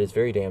that it's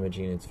very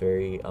damaging. It's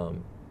very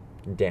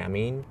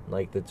damning,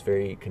 like that's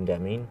very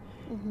condemning.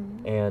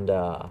 And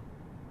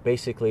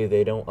basically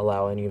they don't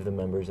allow any of the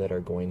members that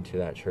are going to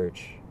that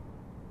church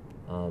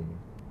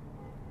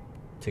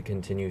to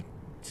continue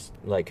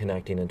like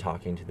connecting and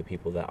talking to the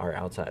people that are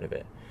outside of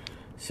it.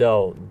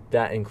 So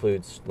that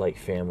includes like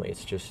family.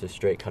 It's just a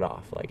straight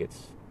cutoff. Like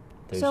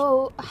there's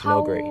no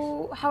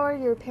grace. How are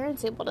your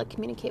parents able to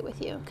communicate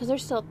with you? Because they're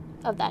still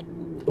of that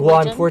religion. Well,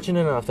 I'm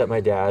fortunate enough that my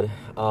dad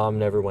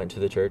never went to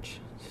the church,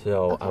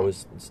 so I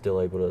was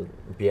still able to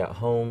be at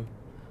home.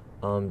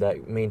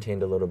 That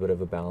maintained a little bit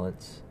of a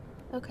balance.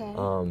 Okay.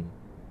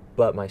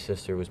 But my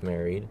sister was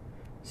married,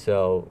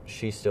 so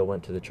she still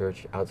went to the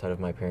church outside of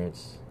my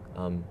parents'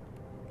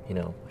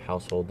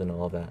 household and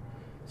all of that.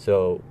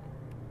 So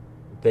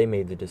they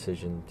made the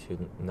decision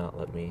to not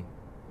let me,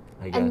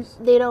 I guess.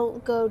 And they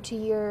don't go to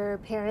your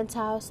parents'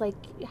 house? Like,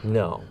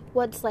 no.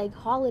 What's, like,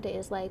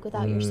 holidays like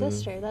without your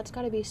sister? That's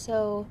got to be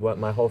so... What,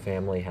 my whole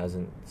family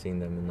hasn't seen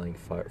them in, like,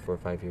 4 or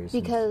 5 years.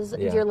 Because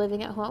you're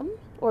living at home?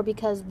 Or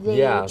because they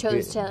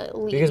chose to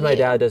leave because my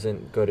dad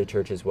doesn't go to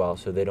church as well,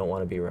 so they don't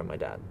want to be around my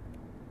dad.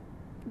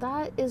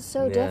 That is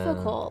so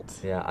difficult.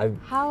 Yeah,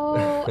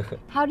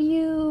 How do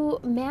you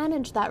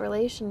manage that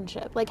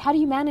relationship? Like, how do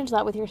you manage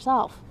that with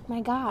yourself? My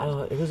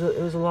God. It was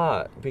a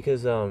lot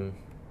because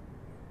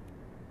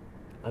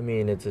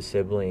it's a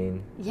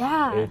sibling.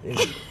 Yeah.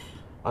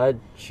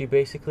 She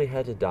basically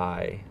had to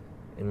die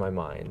in my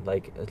mind.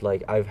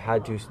 Like I've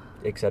had to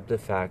accept the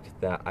fact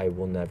that I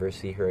will never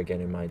see her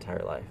again in my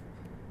entire life.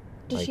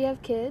 Does she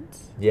have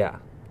kids? Yeah.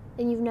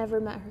 And you've never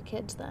met her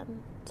kids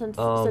then?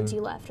 Since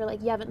you left, or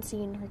like you haven't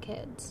seen her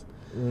kids?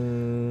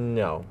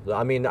 No,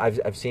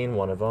 I've seen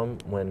one of them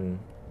when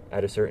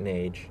at a certain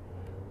age,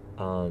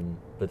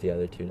 but the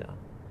other two no.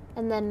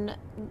 And then,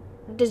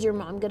 does your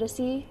mom get to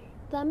see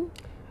them?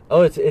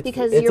 Oh, it's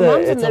because it's your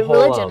mom's in the whole,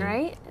 religion,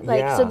 right? Like,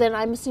 yeah. So then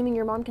I'm assuming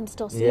your mom can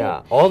still see.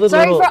 Yeah, it. all the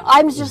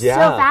I'm just so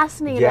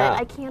fascinated. Yeah.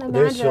 I can't imagine.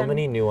 There's so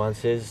many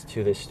nuances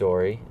to this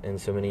story, and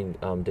so many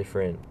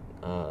different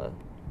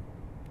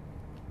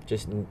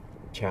just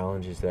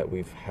challenges that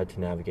we've had to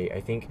navigate.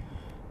 I think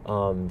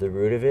the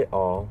root of it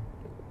all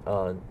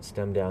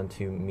stemmed down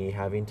to me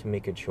having to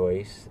make a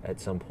choice at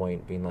some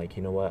point, being like,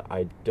 you know what,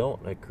 I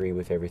don't agree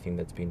with everything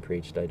that's being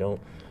preached. I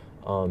don't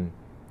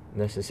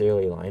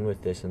necessarily align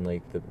with this, and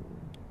like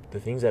the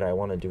things that I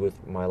want to do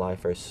with my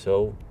life are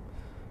so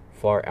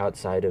far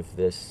outside of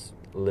this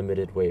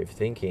limited way of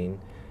thinking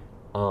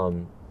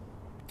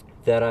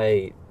that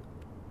I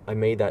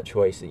made that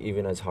choice,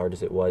 even as hard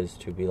as it was,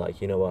 to be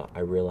like, you know what, I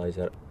realize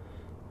that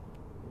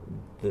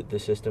the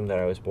system that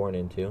I was born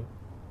into,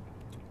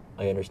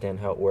 I understand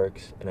how it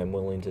works, and I'm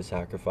willing to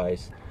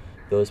sacrifice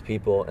those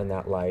people and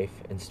that life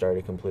and start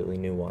a completely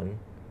new one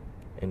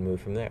and move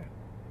from there.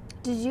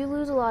 Did you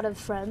lose a lot of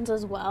friends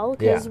as well?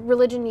 Because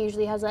religion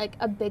usually has like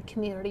a big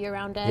community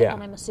around it,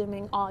 and I'm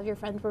assuming all of your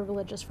friends were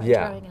religious friends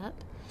growing up.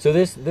 So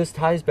this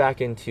ties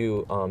back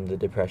into the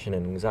depression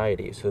and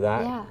anxiety. So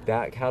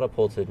that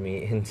catapulted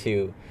me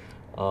into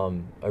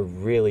a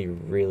really,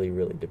 really,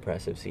 really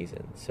depressive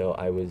season. So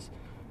I was,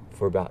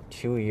 for about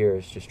 2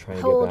 years, just trying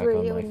to get back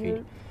on my feet.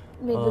 You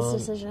made this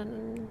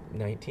decision?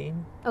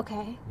 19.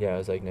 Okay. Yeah, I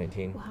was like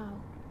 19.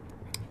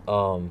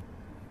 Wow.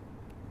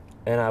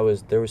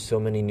 And there was so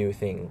many new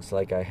things.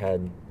 Like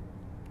I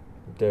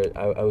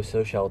was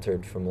so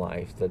sheltered from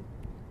life that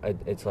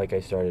it's like I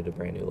started a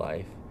brand new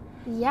life.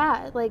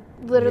 Yeah, like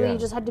literally you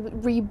just had to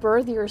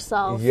rebirth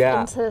yourself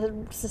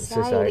into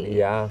society.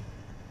 Yeah.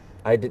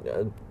 I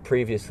did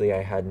previously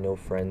I had no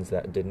friends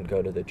that didn't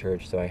go to the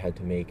church, so I had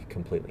to make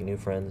completely new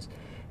friends.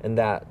 And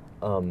that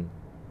in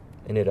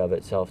and of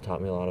itself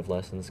taught me a lot of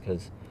lessons,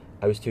 because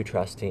I was too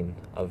trusting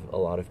of a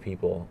lot of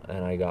people,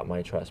 and I got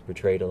my trust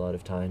betrayed a lot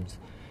of times.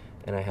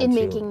 And I had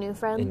making new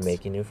friends? In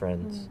making new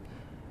friends.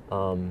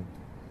 I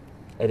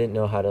didn't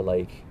know how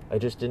to, I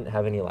just didn't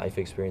have any life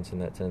experience in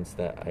that sense,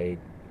 that I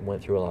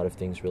went through a lot of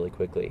things really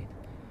quickly.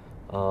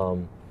 I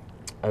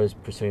was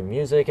pursuing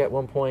music at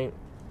one point.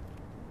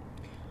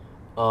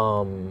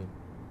 I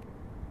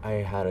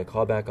had a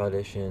callback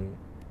audition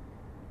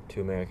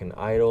to American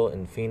Idol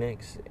in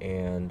Phoenix,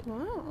 and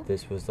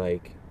this was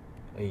like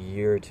a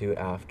year or two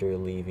after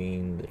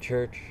leaving the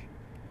church.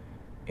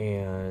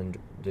 And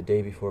the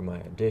day before my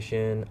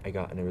audition, I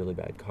got in a really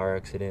bad car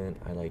accident.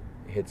 I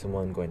hit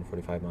someone going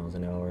 45 miles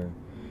an hour,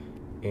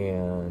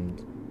 and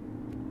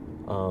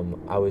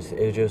it was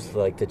just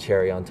like the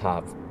cherry on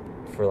top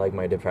for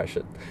my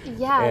depression.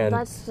 Yeah, and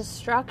that's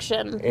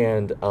destruction.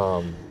 And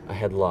I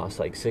had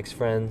lost 6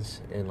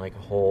 friends in a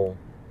whole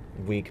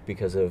week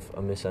because of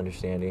a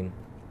misunderstanding,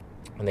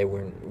 and they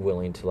weren't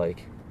willing to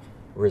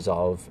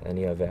resolve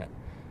any of it.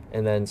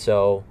 And then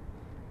so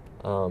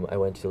I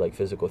went to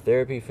physical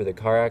therapy for the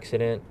car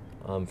accident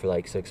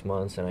for 6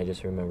 months, and I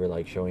just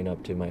remember showing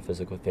up to my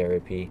physical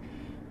therapy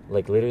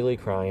literally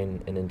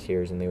crying and in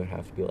tears, and they would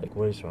have to be like,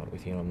 what is wrong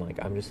with you? And I'm like,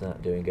 I'm just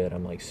not doing good.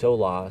 I'm so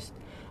lost.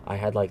 I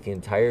had the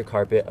entire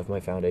carpet of my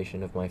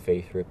foundation of my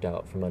faith ripped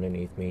out from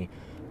underneath me.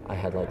 I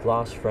had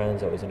lost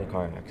friends. I was in a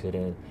car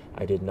accident.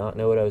 I did not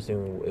know what I was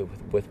doing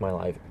with my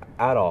life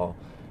at all,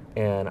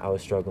 and I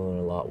was struggling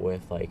a lot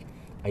with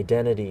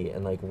identity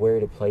and where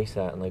to place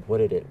that, and what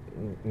did it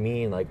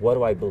mean, what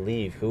do I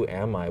believe, who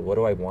am I, what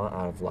do I want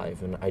out of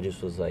life? And I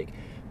just was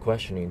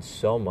questioning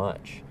so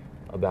much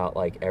about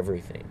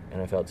everything,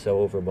 and I felt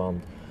so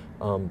overwhelmed,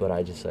 but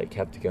I just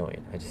kept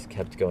going. I just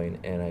kept going,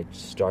 and I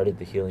started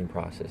the healing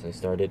process. I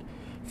started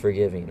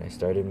forgiving. I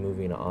started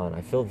moving on.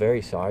 I feel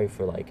very sorry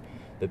for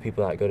the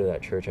people that go to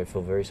that church. I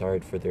feel very sorry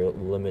for their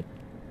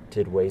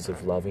limited ways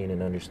of loving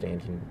and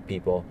understanding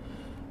people.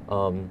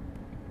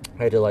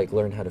 I had to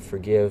learn how to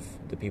forgive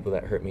the people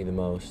that hurt me the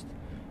most,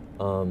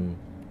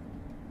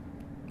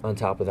 on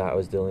top of that, I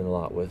was dealing a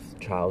lot with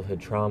childhood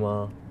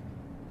trauma,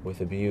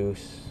 with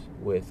abuse,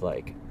 with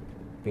like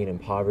being in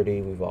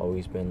poverty. We've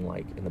always been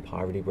like in the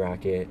poverty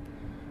bracket,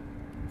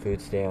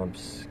 food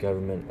stamps,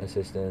 government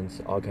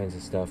assistance, all kinds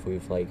of stuff.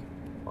 We've like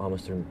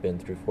almost been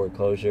through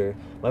foreclosure.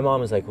 My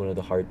mom is like one of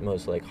the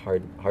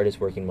hardest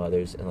working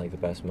mothers, and like the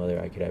best mother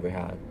I could ever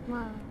have.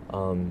 Wow.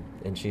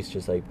 And she's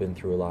just like been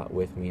through a lot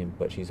with me,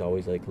 but she's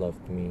always like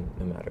loved me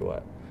no matter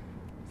what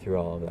through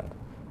all of that.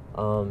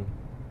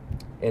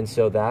 And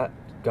so that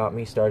got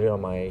me started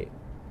on my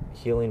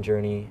healing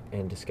journey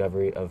and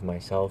discovery of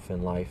myself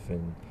and life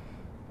and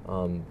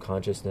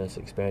consciousness,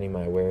 expanding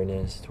my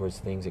awareness towards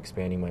things,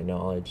 expanding my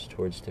knowledge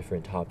towards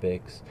different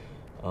topics.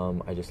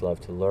 I just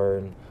love to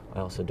learn. I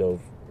also dove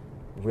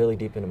really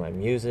deep into my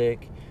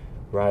music,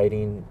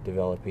 writing,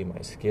 developing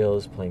my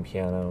skills, playing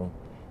piano,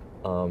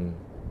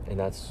 and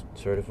that's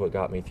sort of what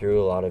got me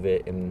through a lot of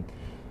it. And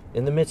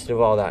in the midst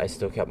of all that, I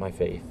still kept my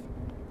faith.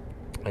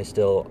 I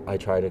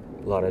tried a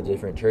lot of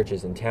different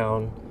churches in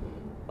town,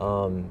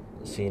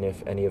 seeing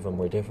if any of them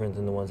were different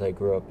than the ones I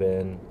grew up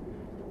in,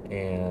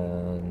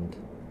 and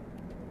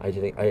I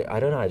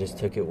don't know, I just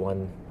took it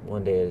one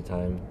day at a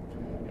time.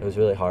 It was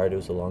really hard, it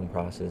was a long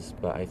process,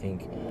 but I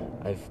think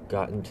I've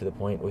gotten to the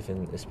point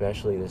within,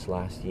 especially this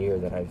last year,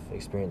 that I've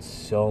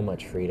experienced so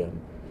much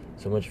freedom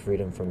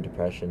from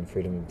depression,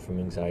 freedom from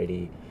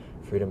anxiety,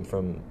 freedom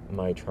from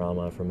my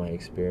trauma, from my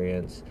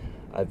experience.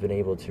 I've been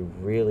able to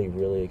really,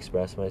 really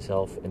express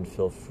myself and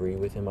feel free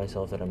within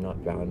myself, that I'm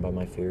not bound by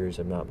my fears,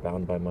 I'm not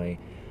bound by my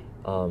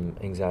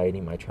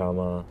anxiety, my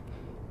trauma,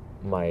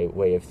 my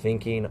way of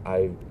thinking.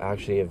 I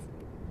actually have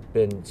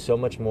been so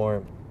much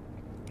more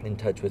in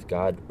touch with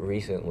God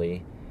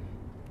recently,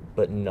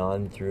 but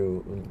not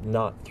through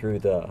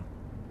the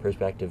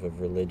perspective of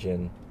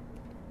religion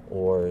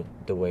or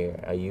the way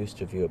I used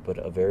to view it, but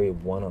a very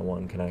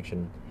one-on-one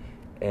connection.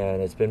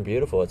 And it's been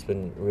beautiful. It's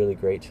been really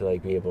great to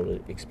like be able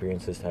to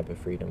experience this type of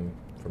freedom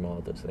from all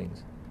of those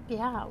things.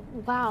 Yeah,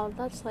 wow,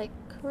 that's like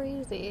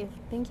crazy.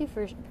 Thank you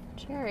for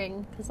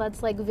sharing, because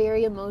that's like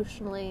very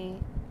emotionally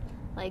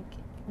like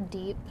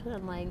deep,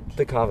 and like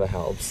the kava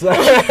helps.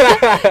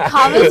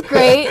 Kava's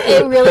great.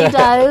 It really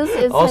does.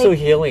 It's also like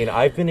healing.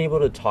 I've been able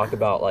to talk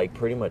about like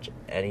pretty much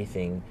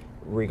anything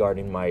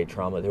regarding my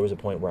trauma. There was a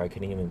point where I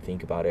couldn't even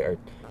think about it or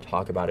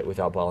talk about it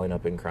without balling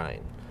up and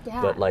crying.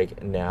 Yeah. But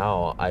like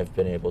now I've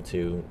been able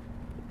to,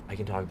 I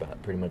can talk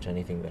about pretty much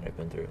anything that I've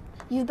been through.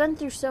 You've been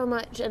through so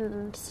much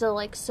and still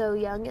like so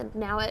young, and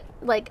now it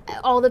like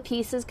all the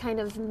pieces kind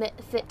of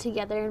fit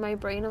together in my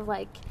brain of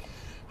like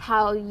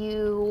how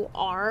you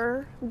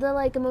are the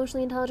like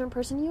emotionally intelligent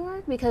person you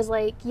are. Because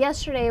like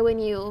yesterday when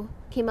you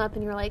came up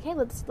and you were like, hey,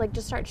 let's like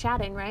just start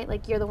chatting, right?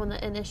 Like you're the one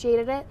that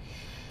initiated it.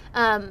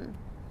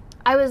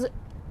 I was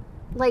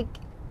like,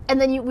 and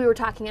then we were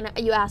talking,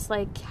 and you asked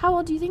like, how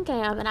old do you think I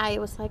am? And I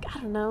was like, I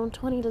don't know,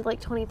 20 to like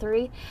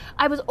 23.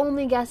 I was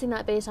only guessing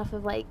that based off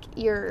of like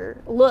your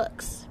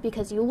looks,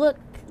 because you look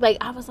like,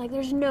 I was like,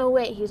 there's no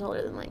way he's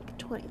older than like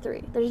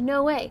 23. There's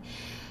no way.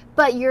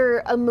 But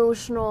your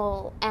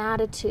emotional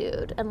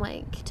attitude and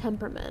like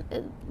temperament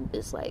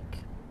is like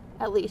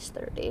at least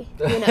 30,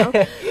 you know?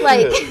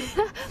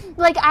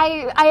 like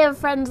I have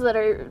friends that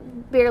are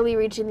barely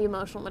reaching the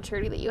emotional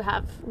maturity that you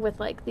have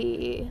with like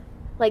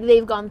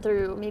they've gone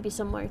through maybe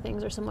similar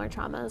things or similar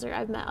traumas, or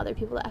I've met other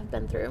people that have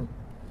been through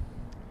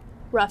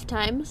rough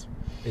times.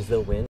 Is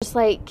the win? Just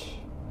like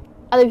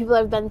other people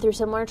that have been through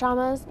similar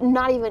traumas,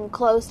 not even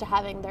close to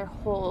having their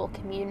whole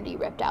community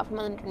ripped out from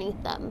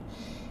underneath them.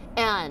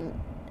 And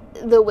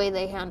the way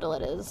they handle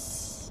it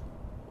is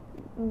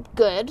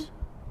good,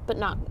 but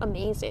not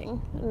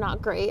amazing,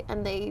 not great,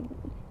 and it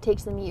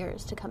takes them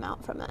years to come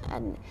out from it.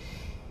 And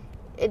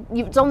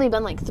it's only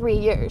been like 3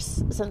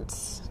 years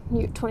since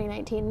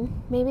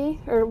 2019, maybe?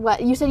 Or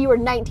what? You said you were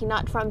 19,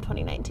 not from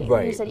 2019.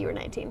 Right. You said you were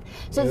 19.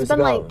 So it's been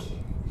like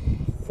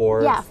 4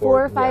 or 5 years.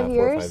 4 or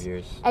 5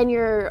 years. And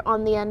you're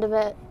on the end of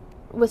it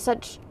with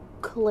such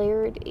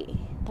clarity.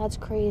 That's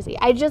crazy.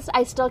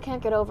 I still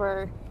can't get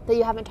over that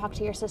you haven't talked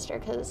to your sister,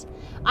 because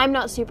I'm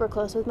not super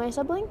close with my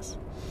siblings.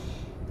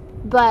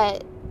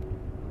 But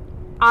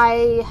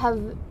I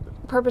have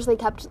purposely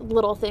kept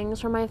little things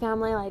from my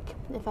family, like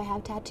if I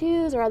have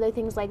tattoos or other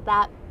things like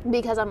that,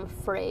 because I'm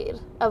afraid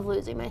of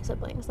losing my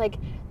siblings. Like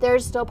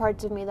there's still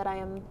parts of me that I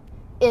am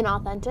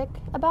inauthentic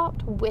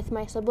about with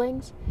my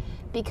siblings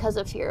because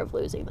of fear of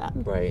losing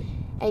them. Right.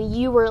 And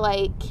you were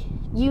like,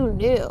 you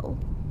knew,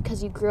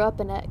 because you grew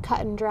up in it, cut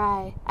and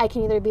dry. I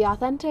can either be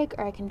authentic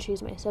or I can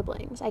choose my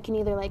siblings. I can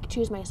either like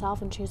choose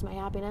myself and choose my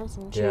happiness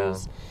and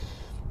choose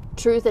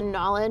truth and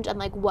knowledge and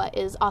like what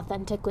is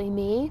authentically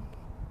me,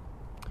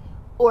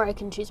 or I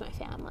can choose my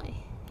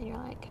family. And you're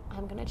like,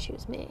 I'm gonna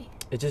choose me.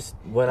 It just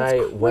when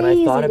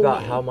I thought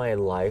about how my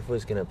life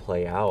was gonna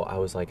play out, I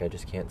was like, I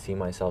just can't see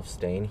myself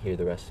staying here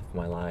the rest of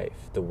my life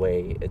the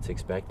way it's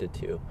expected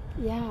to.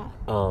 Yeah.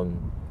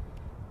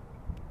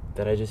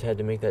 That I just had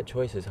to make that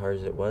choice, as hard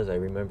as it was. I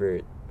remember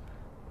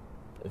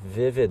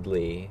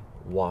vividly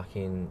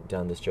walking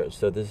down this church.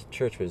 So this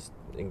church was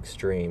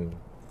extreme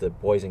the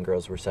boys and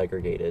girls were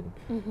segregated,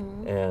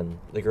 and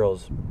the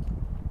girls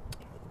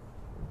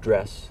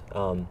dress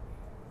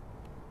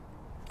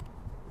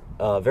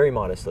very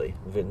modestly,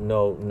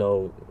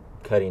 no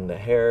cutting the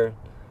hair,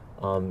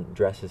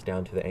 dresses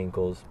down to the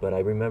ankles. But I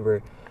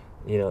remember,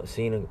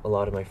 seeing a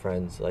lot of my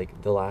friends,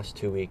 like the last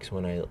 2 weeks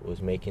when I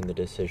was making the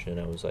decision,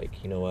 I was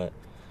like, you know what,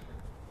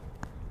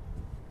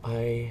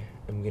 I'm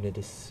gonna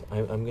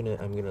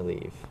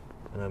leave,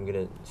 and I'm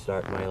gonna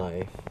start my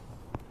life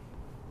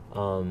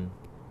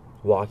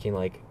walking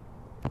like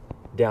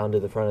down to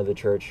the front of the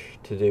church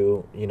to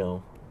do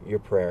your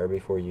prayer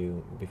before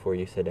you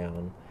sit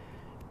down,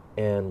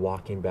 and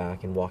walking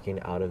back and walking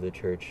out of the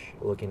church,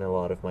 looking at a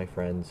lot of my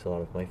friends, a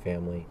lot of my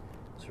family.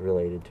 It's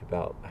related to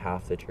about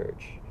half the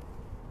church,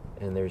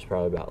 and there's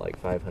probably about like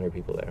 500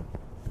 people there,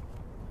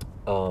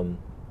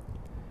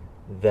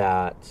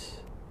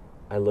 that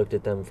I looked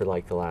at them for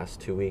like the last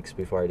 2 weeks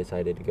before I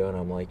decided to go, and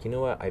I'm like, you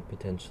know what, I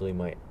potentially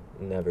might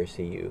never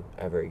see you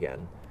ever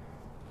again.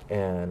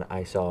 And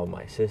I saw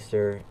my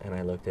sister, and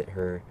I looked at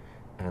her,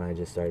 and I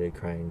just started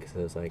crying, because I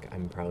was like,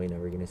 I'm probably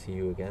never going to see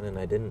you again, and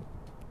I didn't.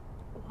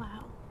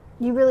 Wow.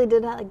 You really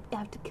did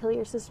have to kill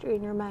your sister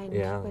in your mind,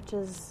 yeah.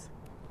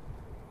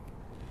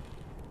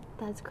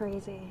 That's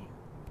crazy.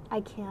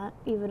 I can't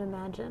even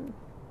imagine.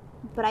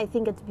 But I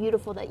think it's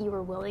beautiful that you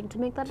were willing to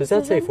make that decision.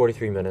 Does that say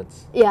 43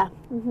 minutes? Yeah.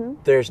 Mm-hmm.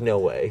 There's no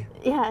way.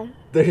 Yeah.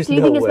 There's Do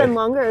you think it's been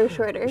longer or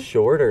shorter?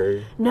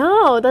 Shorter.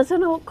 No, that's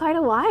been quite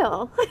a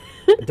while.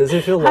 Does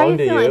it feel long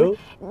to you?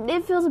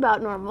 It feels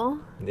about normal.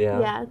 Yeah.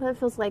 Yeah, that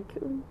feels like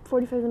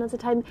 45 minutes of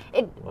time.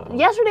 Wow.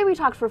 Yesterday we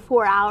talked for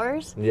 4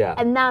 hours. Yeah.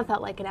 And that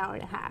felt like an hour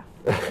and a half.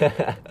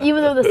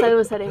 Even though the sun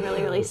was setting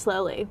really, really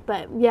slowly.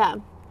 But yeah.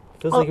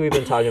 Feels like we've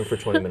been talking for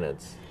 20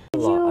 minutes. I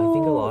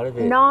think a lot of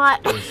it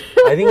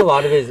I think a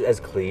lot of it is, as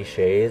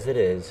cliche as it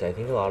is, I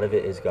think a lot of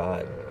it is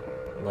God.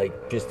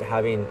 Like, just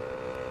having...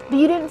 But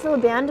you didn't feel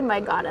abandoned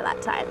by God at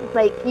that time.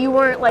 Like, you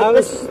weren't like,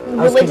 this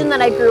religion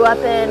that I grew up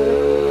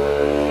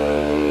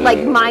in, like,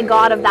 my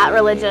God of that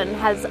religion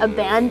has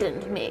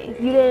abandoned me.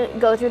 You didn't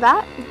go through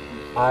that?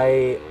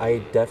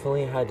 I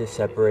definitely had to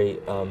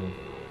separate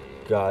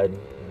God,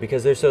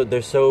 because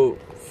they're so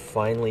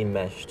finely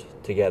meshed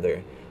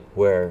together,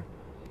 where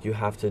you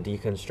have to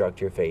deconstruct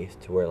your faith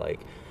to where, like,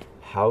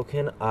 how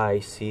can I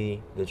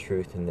see the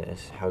truth in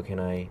this? How can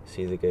I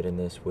see the good in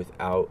this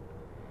without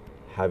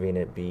having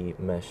it be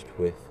meshed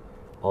with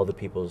all the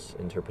people's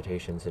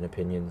interpretations and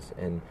opinions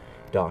and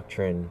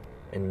doctrine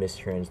and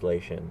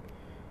mistranslation?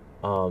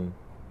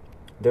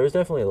 There was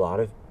definitely a lot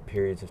of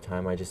periods of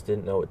time I just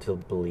didn't know what to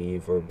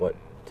believe or what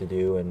to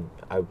do, and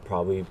I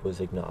probably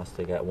was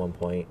agnostic at one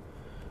point,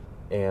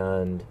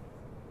 and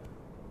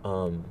I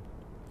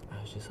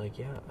was just like,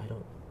 yeah, I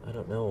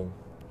don't know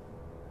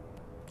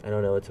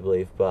what to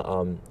believe. But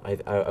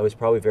I was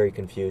probably very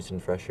confused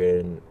and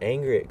frustrated and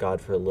angry at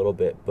God for a little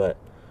bit, but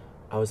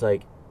I was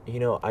like,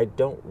 I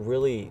don't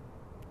really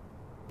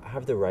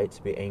have the right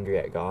to be angry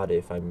at God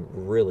if I'm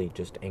really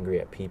just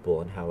angry at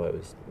people and how I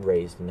was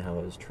raised and how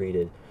I was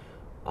treated.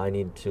 I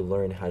need to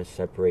learn how to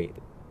separate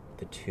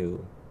the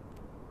two,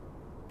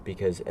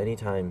 because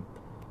anytime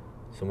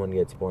someone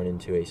gets born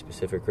into a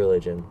specific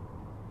religion,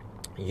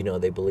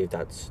 they believe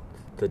that's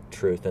the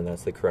truth and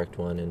that's the correct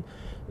one, and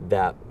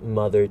that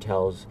mother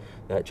tells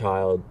that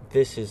child,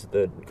 this is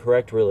the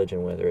correct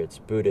religion, whether it's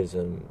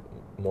Buddhism,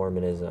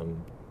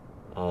 Mormonism,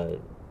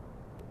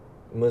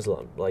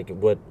 Muslim, like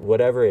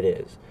whatever it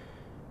is.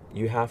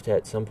 You have to,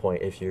 at some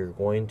point, if you're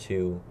going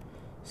to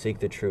seek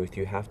the truth,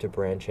 you have to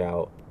branch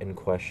out and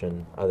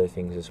question other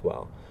things as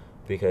well,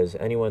 because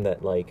anyone that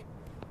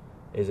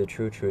is a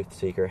true truth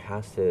seeker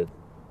has to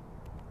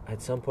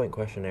at some point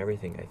question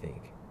everything, I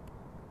think.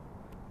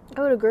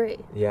 I would agree.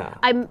 Yeah.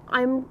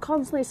 I'm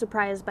constantly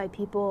surprised by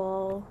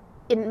people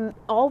in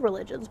all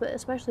religions, but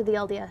especially the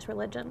LDS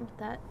religion,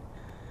 that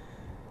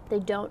they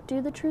don't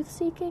do the truth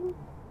seeking.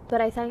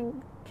 But I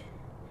think,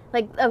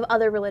 of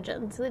other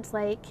religions, it's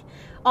like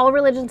all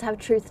religions have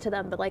truth to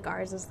them, but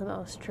ours is the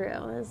most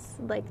true, is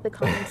the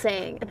common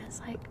saying. And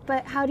it's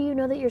but how do you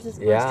know that yours is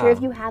the most true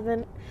if you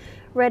haven't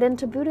read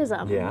into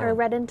Buddhism or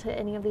read into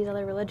any of these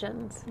other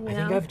religions? I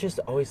think I've just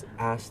always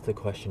asked the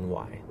question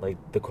why.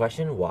 The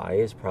question why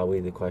is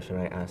probably the question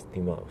I ask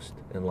the most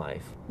in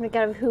life. Out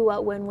of who,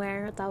 what, when,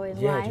 where, it's always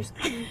why.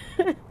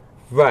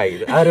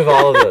 Right, out of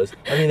all of those.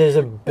 I mean, there's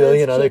a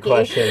billion other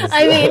questions.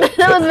 I mean,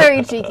 that was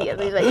very cheeky of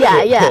me, but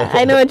yeah,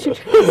 I know what you're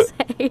trying to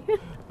say.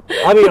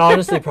 I mean,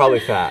 honestly, probably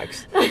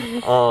facts.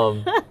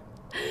 No,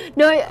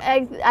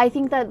 I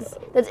think that's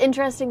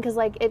interesting, because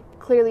it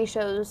clearly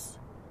shows.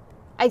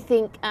 I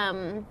think,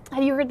 have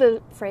you heard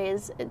the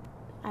phrase,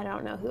 I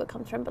don't know who it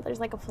comes from, but there's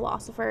a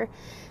philosopher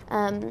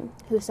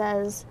who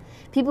says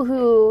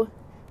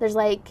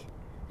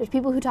there's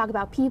people who talk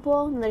about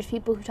people, and there's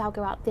people who talk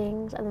about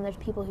things, and then there's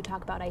people who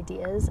talk about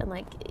ideas, and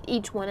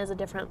each one is a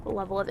different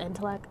level of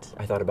intellect.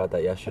 I thought about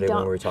that yesterday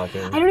when we were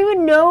talking. I don't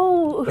even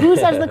know who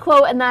says the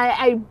quote, and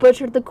I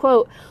butchered the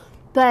quote,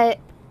 but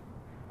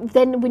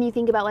then when you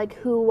think about like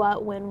who,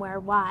 what, when, where,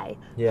 why,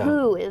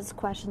 who is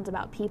questions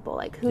about people,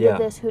 like who did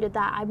this, who did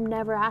that. I'm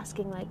never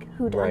asking like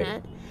who done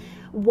it.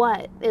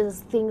 What is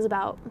things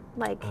about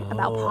like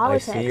about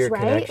politics, right? I see your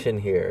connection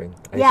here.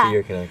 I see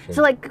your connection.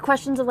 So like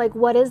questions of like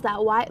what is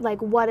that? Why? Like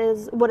what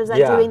is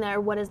that doing there?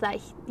 What is that?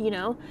 You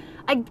know,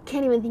 I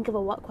can't even think of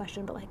a what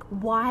question, but like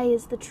why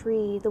is the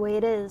tree the way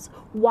it is?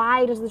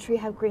 Why does the tree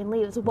have green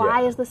leaves?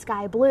 Why is the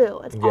sky blue?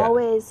 It's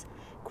always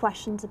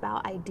questions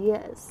about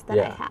ideas that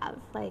I have.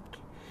 Like,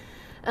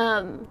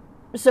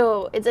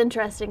 so it's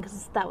interesting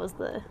because that was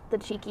the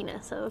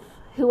cheekiness of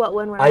who, what,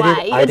 when, where,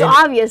 why. It's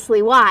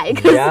obviously why,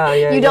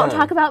 because you don't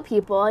talk about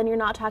people and you're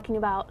not talking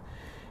about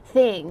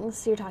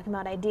things, you're talking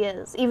about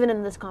ideas. Even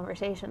in this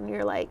conversation,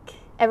 you're like,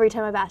 every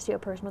time I've asked you a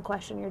personal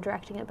question, you're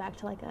directing it back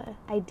to like a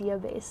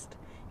idea-based.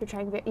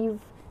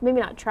 You've maybe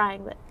not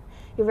trying, but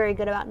you're very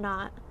good about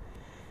not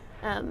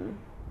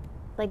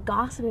like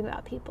gossiping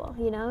about people,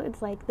 you know?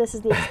 It's like, this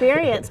is the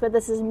experience, but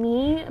this is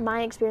me,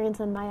 my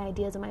experience, and my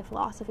ideas and my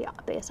philosophy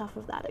based off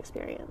of that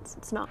experience.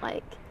 It's not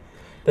like...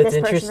 That's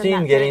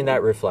interesting getting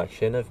that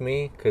reflection of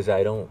me, because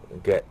I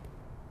don't get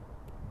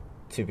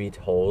to be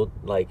told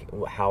like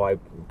how I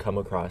come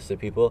across to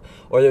people,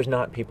 or there's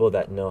not people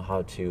that know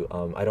how to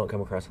I don't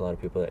come across a lot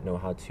of people that know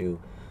how to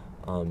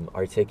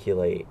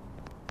articulate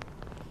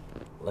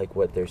like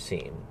what they're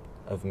seeing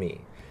of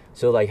me.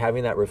 So like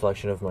having that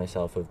reflection of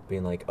myself of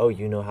being like, oh,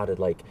 you know how to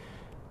like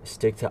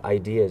stick to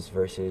ideas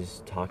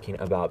versus talking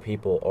about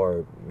people,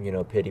 or you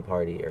know, pity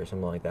party or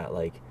something like that.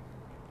 Like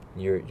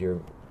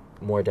you're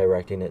more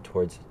directing it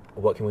towards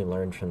what can we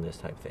learn from this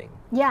type thing.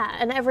 Yeah,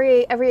 and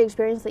every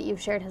experience that you've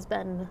shared has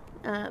been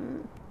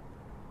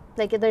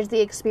like there's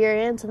the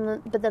experience,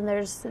 but then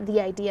there's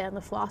the idea and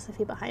the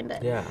philosophy behind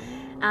it. Yeah.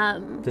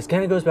 This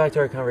kind of goes back to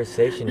our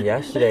conversation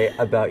yesterday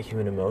about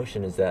human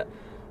emotion, is that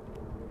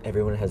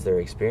everyone has their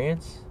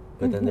experience,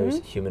 but then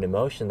there's human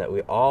emotion, that we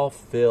all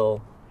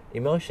feel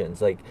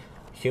emotions. Like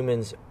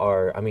humans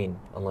are, I mean,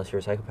 unless you're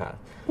a psychopath.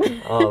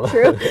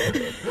 True.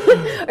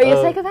 Are you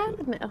a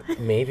psychopath? No.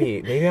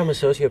 Maybe I'm a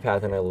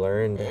sociopath and I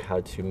learned how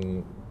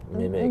to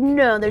mimic.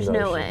 No, there's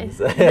emotions.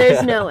 No way.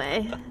 There's no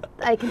way.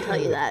 I can tell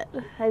you that.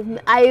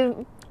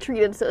 I've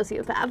treated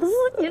sociopaths.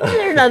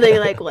 They're nothing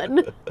like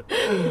one.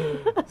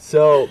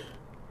 So,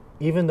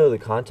 even though the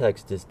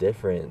context is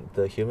different,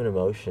 the human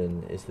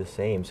emotion is the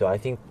same. So I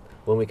think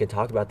when we can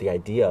talk about the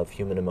idea of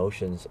human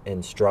emotions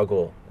and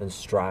struggle and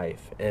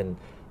strife and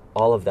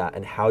all of that,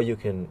 and how you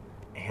can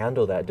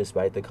handle that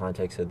despite the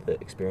context of the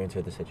experience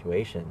or the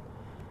situation,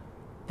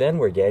 then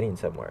we're getting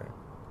somewhere.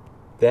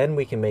 Then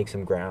we can make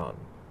some ground.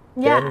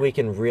 Then we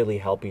can really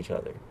help each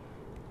other.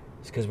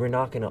 It's because we're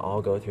not going to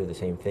all go through the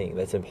same thing.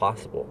 That's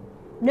impossible.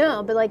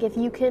 No, but like if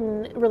you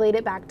can relate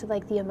it back to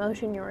like the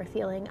emotion you were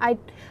feeling,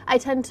 I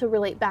tend to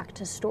relate back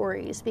to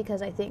stories,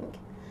 because I think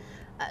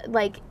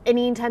like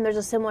anytime there's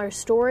a similar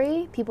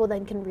story, people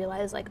then can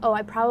realize like, oh,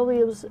 I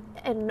probably was,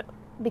 and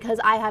because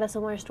I had a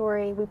similar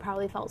story, we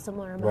probably felt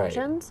similar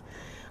emotions.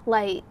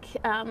 Right.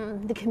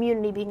 Like the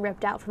community being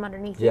ripped out from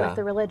underneath you with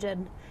the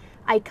religion.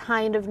 I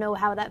kind of know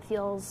how that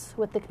feels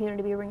with the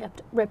community being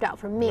ripped out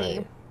from me.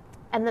 Right.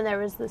 And then there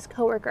was this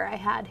coworker I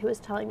had who was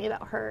telling me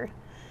about her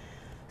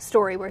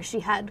story where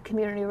she had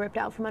community ripped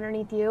out from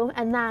underneath you.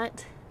 And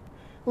that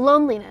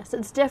loneliness,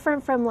 it's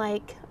different from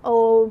like,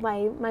 oh,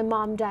 my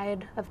mom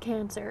died of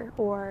cancer,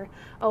 or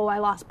oh, I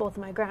lost both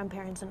of my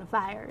grandparents in a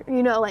fire.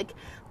 You know, like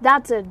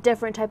that's a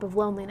different type of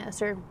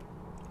loneliness, or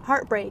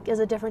heartbreak is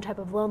a different type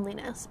of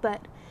loneliness.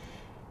 But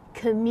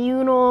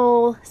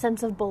communal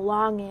sense of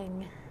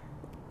belonging,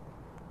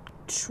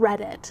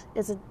 shredded,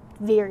 is a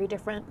very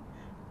different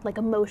like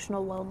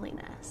emotional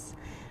loneliness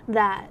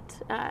that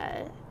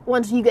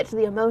once you get to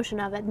the emotion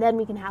of it, then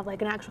we can have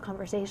like an actual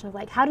conversation of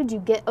like, how did you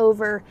get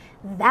over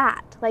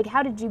that? Like,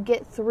 how did you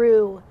get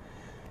through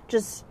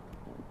just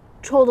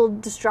total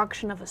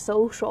destruction of a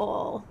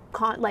social,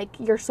 like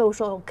your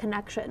social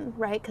connection,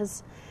 right?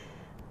 Because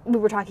we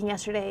were talking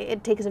yesterday,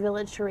 it takes a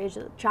village to raise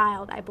a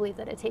child. I believe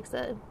that it takes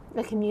a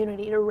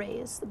community to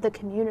raise the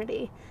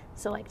community.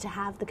 So like to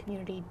have the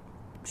community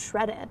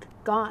shredded,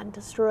 gone,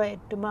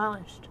 destroyed,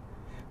 demolished,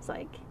 it's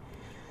like,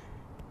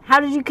 how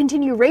did you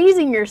continue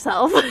raising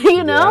yourself?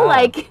 You know,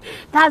 like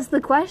that's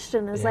the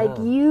question, is like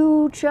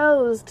you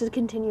chose to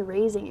continue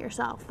raising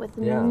yourself with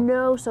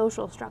no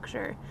social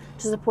structure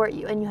to support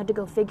you, and you had to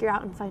go figure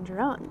out and find your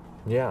own.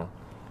 Yeah.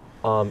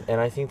 And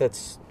I think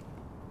that's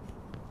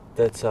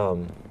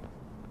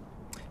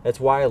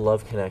why I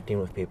love connecting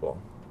with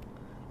people,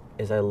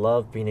 is I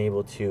love being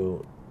able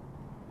to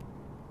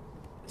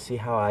see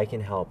how I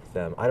can help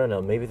them. I don't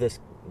know, maybe this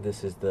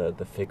is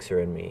the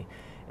fixer in me.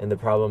 And the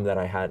problem that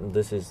I had,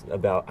 this is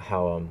about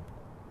how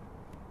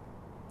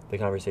the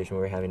conversation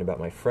we were having about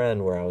my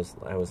friend, where I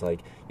was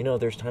like, you know,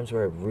 there's times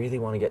where I really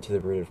want to get to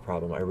the root of the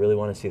problem. I really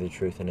want to see the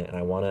truth in it, and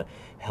I want to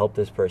help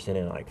this person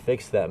and like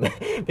fix them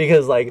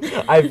because like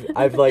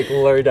I've like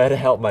learned how to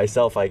help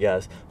myself, I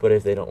guess. But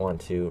if they don't want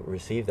to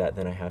receive that,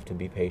 then I have to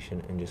be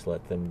patient and just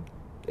let them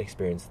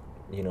experience,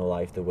 you know,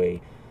 life the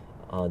way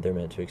they're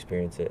meant to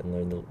experience it, and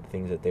learn the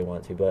things that they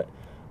want to. But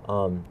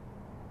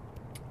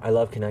I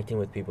love connecting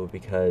with people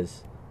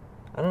because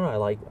I don't know.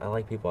 I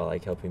like people. I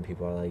like helping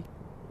people.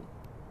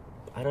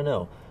 I don't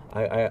know.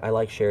 I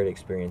like shared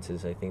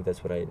experiences. I think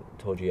that's what I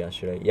told you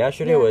yesterday.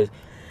 Yesterday was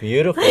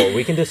beautiful.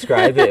 We can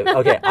describe it.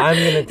 Okay, I'm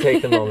going to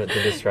take the moment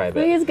to describe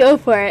it. Please go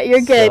for it.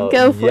 You're good. So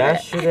go for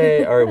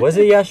yesterday, or was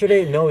it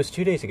yesterday? No, it was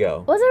 2 days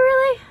ago. Was it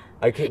really?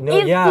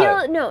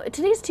 No,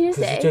 today's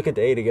Tuesday. Because you took a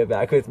day to get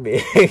back with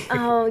me.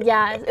 Oh,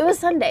 yeah. It was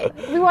Sunday.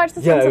 We watched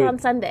the sunset on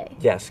Sunday.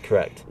 Yes,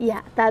 correct.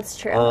 Yeah, that's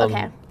true.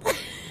 Okay.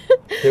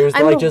 There was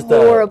I'm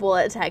horrible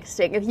at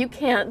texting, if you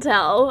can't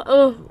tell.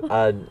 Oh.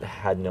 I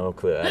had no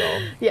clue at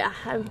all. Yeah,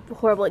 I'm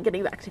horrible at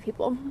getting back to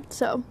people.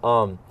 So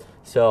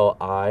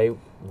I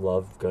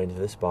love going to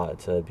this spot.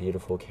 It's a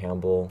beautiful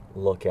Campbell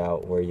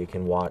lookout where you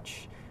can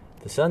watch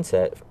the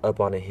sunset up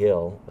on a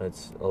hill.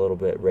 It's a little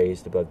bit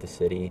raised above the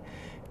city,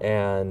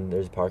 and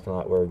there's a parking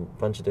lot where a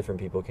bunch of different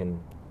people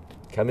can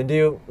come and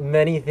do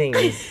many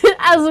things.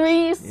 As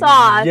we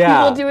saw,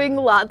 people doing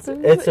lots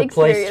of It's a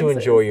place to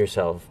enjoy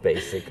yourself,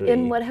 basically.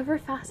 In whatever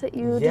facet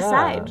you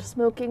decide.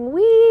 Smoking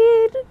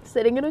weed,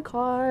 sitting in a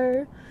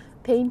car,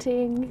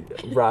 painting.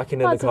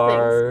 Rocking in the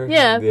car.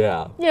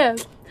 Yeah.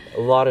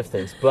 A lot of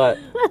things. But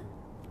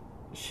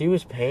she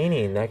was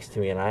painting next to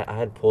me, and I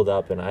had pulled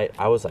up, and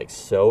I was like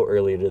so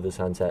early to the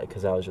sunset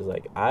because I was just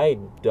like, I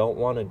don't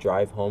want to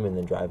drive home and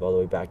then drive all the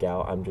way back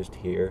out. I'm just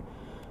here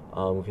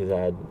because I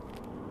had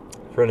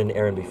run an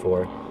errand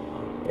before.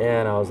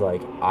 And I was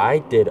like, I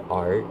did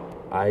art.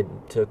 I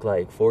took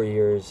like 2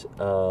 years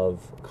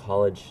of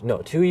college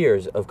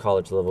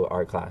level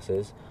art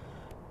classes.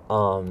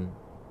 And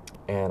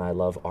I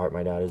love art.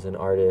 My dad is an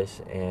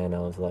artist. And I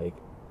was like,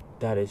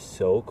 that is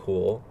so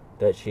cool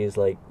that she's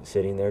like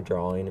sitting there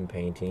drawing and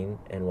painting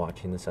and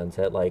watching the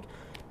sunset. Like,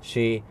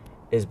 she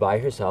is by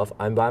herself.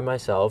 I'm by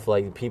myself.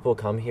 Like, people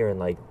come here and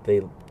like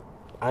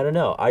I don't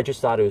know. I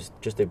just thought it was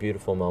just a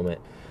beautiful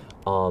moment.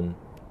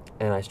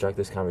 And I struck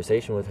this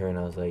conversation with her, and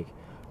I was like,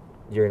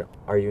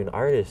 are you an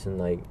artist? And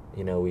like,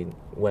 we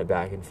went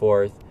back and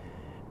forth,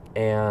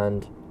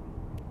 and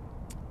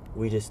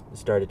we just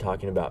started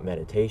talking about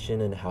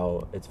meditation and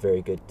how it's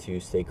very good to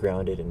stay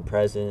grounded and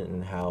present,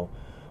 and how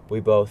we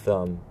both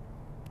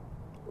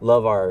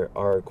love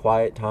our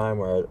quiet time,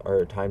 or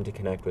our time to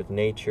connect with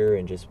nature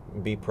and just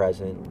be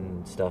present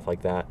and stuff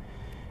like that.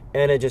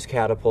 And it just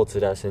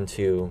catapulted us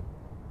into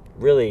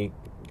really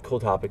cool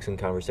topics and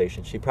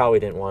conversations. She probably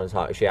didn't want to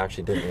talk. She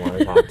actually didn't want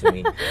to talk to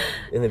me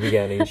in the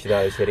beginning. She thought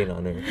I was hitting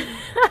on her.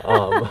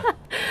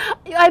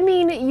 I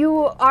mean,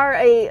 you are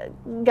a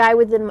guy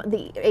within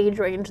the age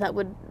range that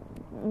would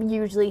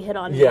usually hit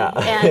on me.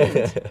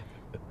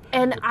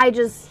 And I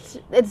just,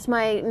 it's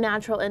my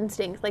natural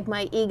instinct, like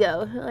my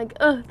ego. Like,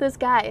 oh, this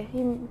guy,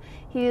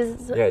 he's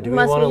do we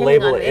want to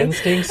label it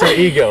instincts or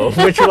ego?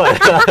 Which one?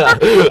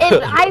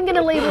 I'm going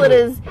to label it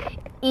as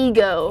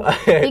ego.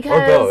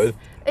 Because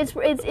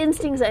it's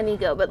instincts and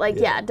ego, but like,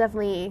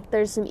 definitely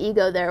there's some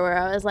ego there where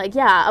I was like,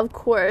 yeah, of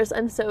course,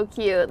 I'm so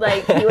cute.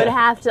 Like, you would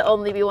have to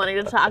only be wanting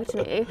to talk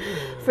to me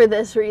for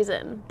this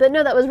reason. But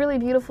no, that was really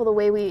beautiful the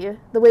way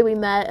we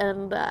met,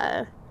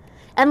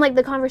 and like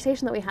the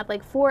conversation that we had,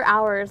 like 4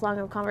 hours long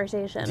of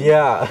conversation.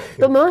 Yeah.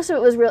 But most of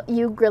it was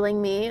you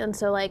grilling me, and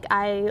so like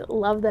I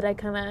love that I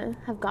kind of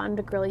have gotten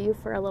to grill you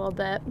for a little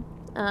bit.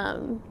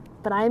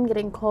 But I am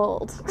getting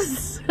cold,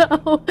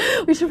 so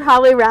we should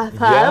probably wrap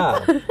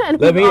up. Yeah.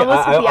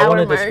 I want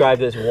to describe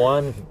this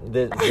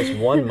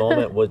one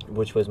moment,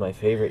 which was my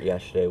favorite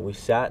yesterday. We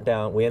sat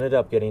down. We ended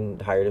up getting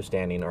tired of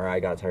standing, or I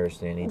got tired of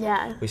standing.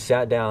 Yeah. We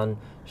sat down.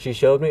 She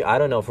showed me, I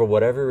don't know, for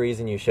whatever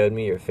reason, you showed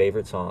me your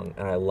favorite song,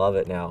 and I love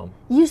it now.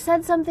 You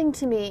said something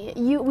to me.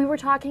 We were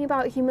talking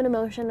about human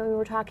emotion, and we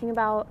were talking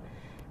about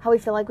how we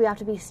feel like we have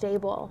to be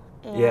stable.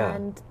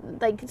 And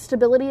like,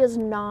 stability is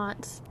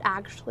not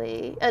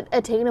actually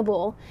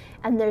attainable,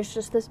 and there's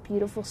just this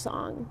beautiful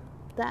song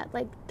that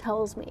like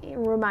tells me,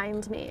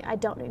 reminds me, I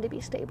don't need to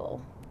be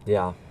stable.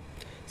 Yeah.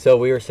 So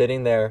we were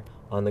sitting there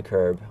on the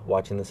curb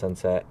watching the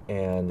sunset,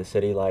 and the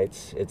city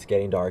lights, it's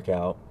getting dark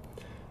out,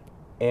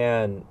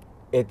 and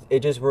it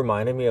just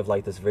reminded me of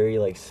like this very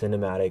like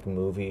cinematic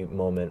movie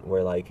moment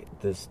where like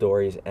the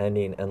story's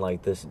ending and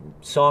like this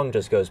song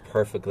just goes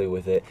perfectly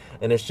with it,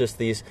 and it's just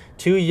these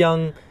two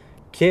young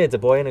kids, a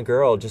boy and a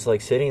girl, just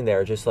like sitting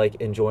there, just like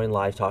enjoying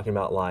life, talking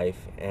about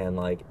life, and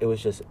like it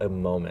was just a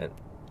moment.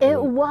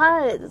 It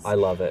was. I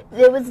love it.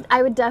 It was.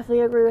 I would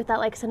definitely agree with that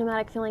like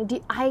cinematic feeling.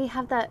 I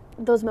have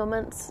those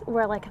moments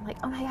where like I'm like,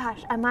 oh my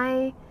gosh, am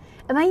I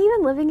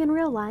even living in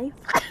real life?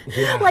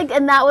 Yeah. Like,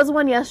 and that was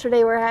one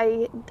yesterday where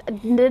I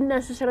didn't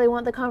necessarily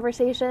want the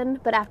conversation,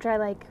 but after I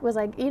like was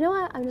like, you know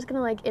what, I'm just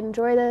gonna like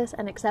enjoy this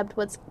and accept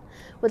what's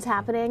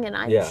happening, and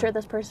I'm sure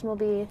this person will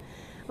be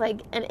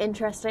like an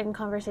interesting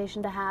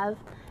conversation to have.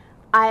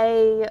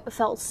 I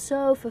felt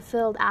so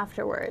fulfilled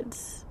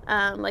afterwards.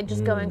 Like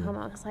just going home,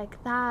 I was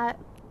like, that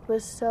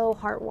was so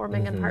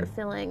heartwarming and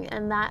heart-filling,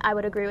 and that I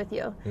would agree with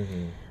you.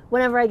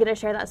 Whenever I get to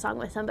share that song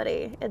with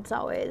somebody, it's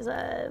always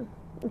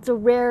it's a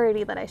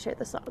rarity that I share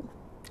the song.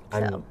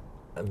 So.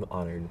 I'm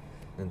honored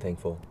and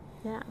thankful.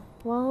 Yeah.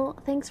 Well,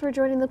 thanks for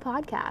joining the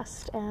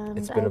podcast, and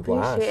It's been I a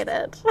blast. appreciate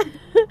it.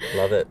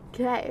 Love it.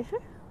 Okay.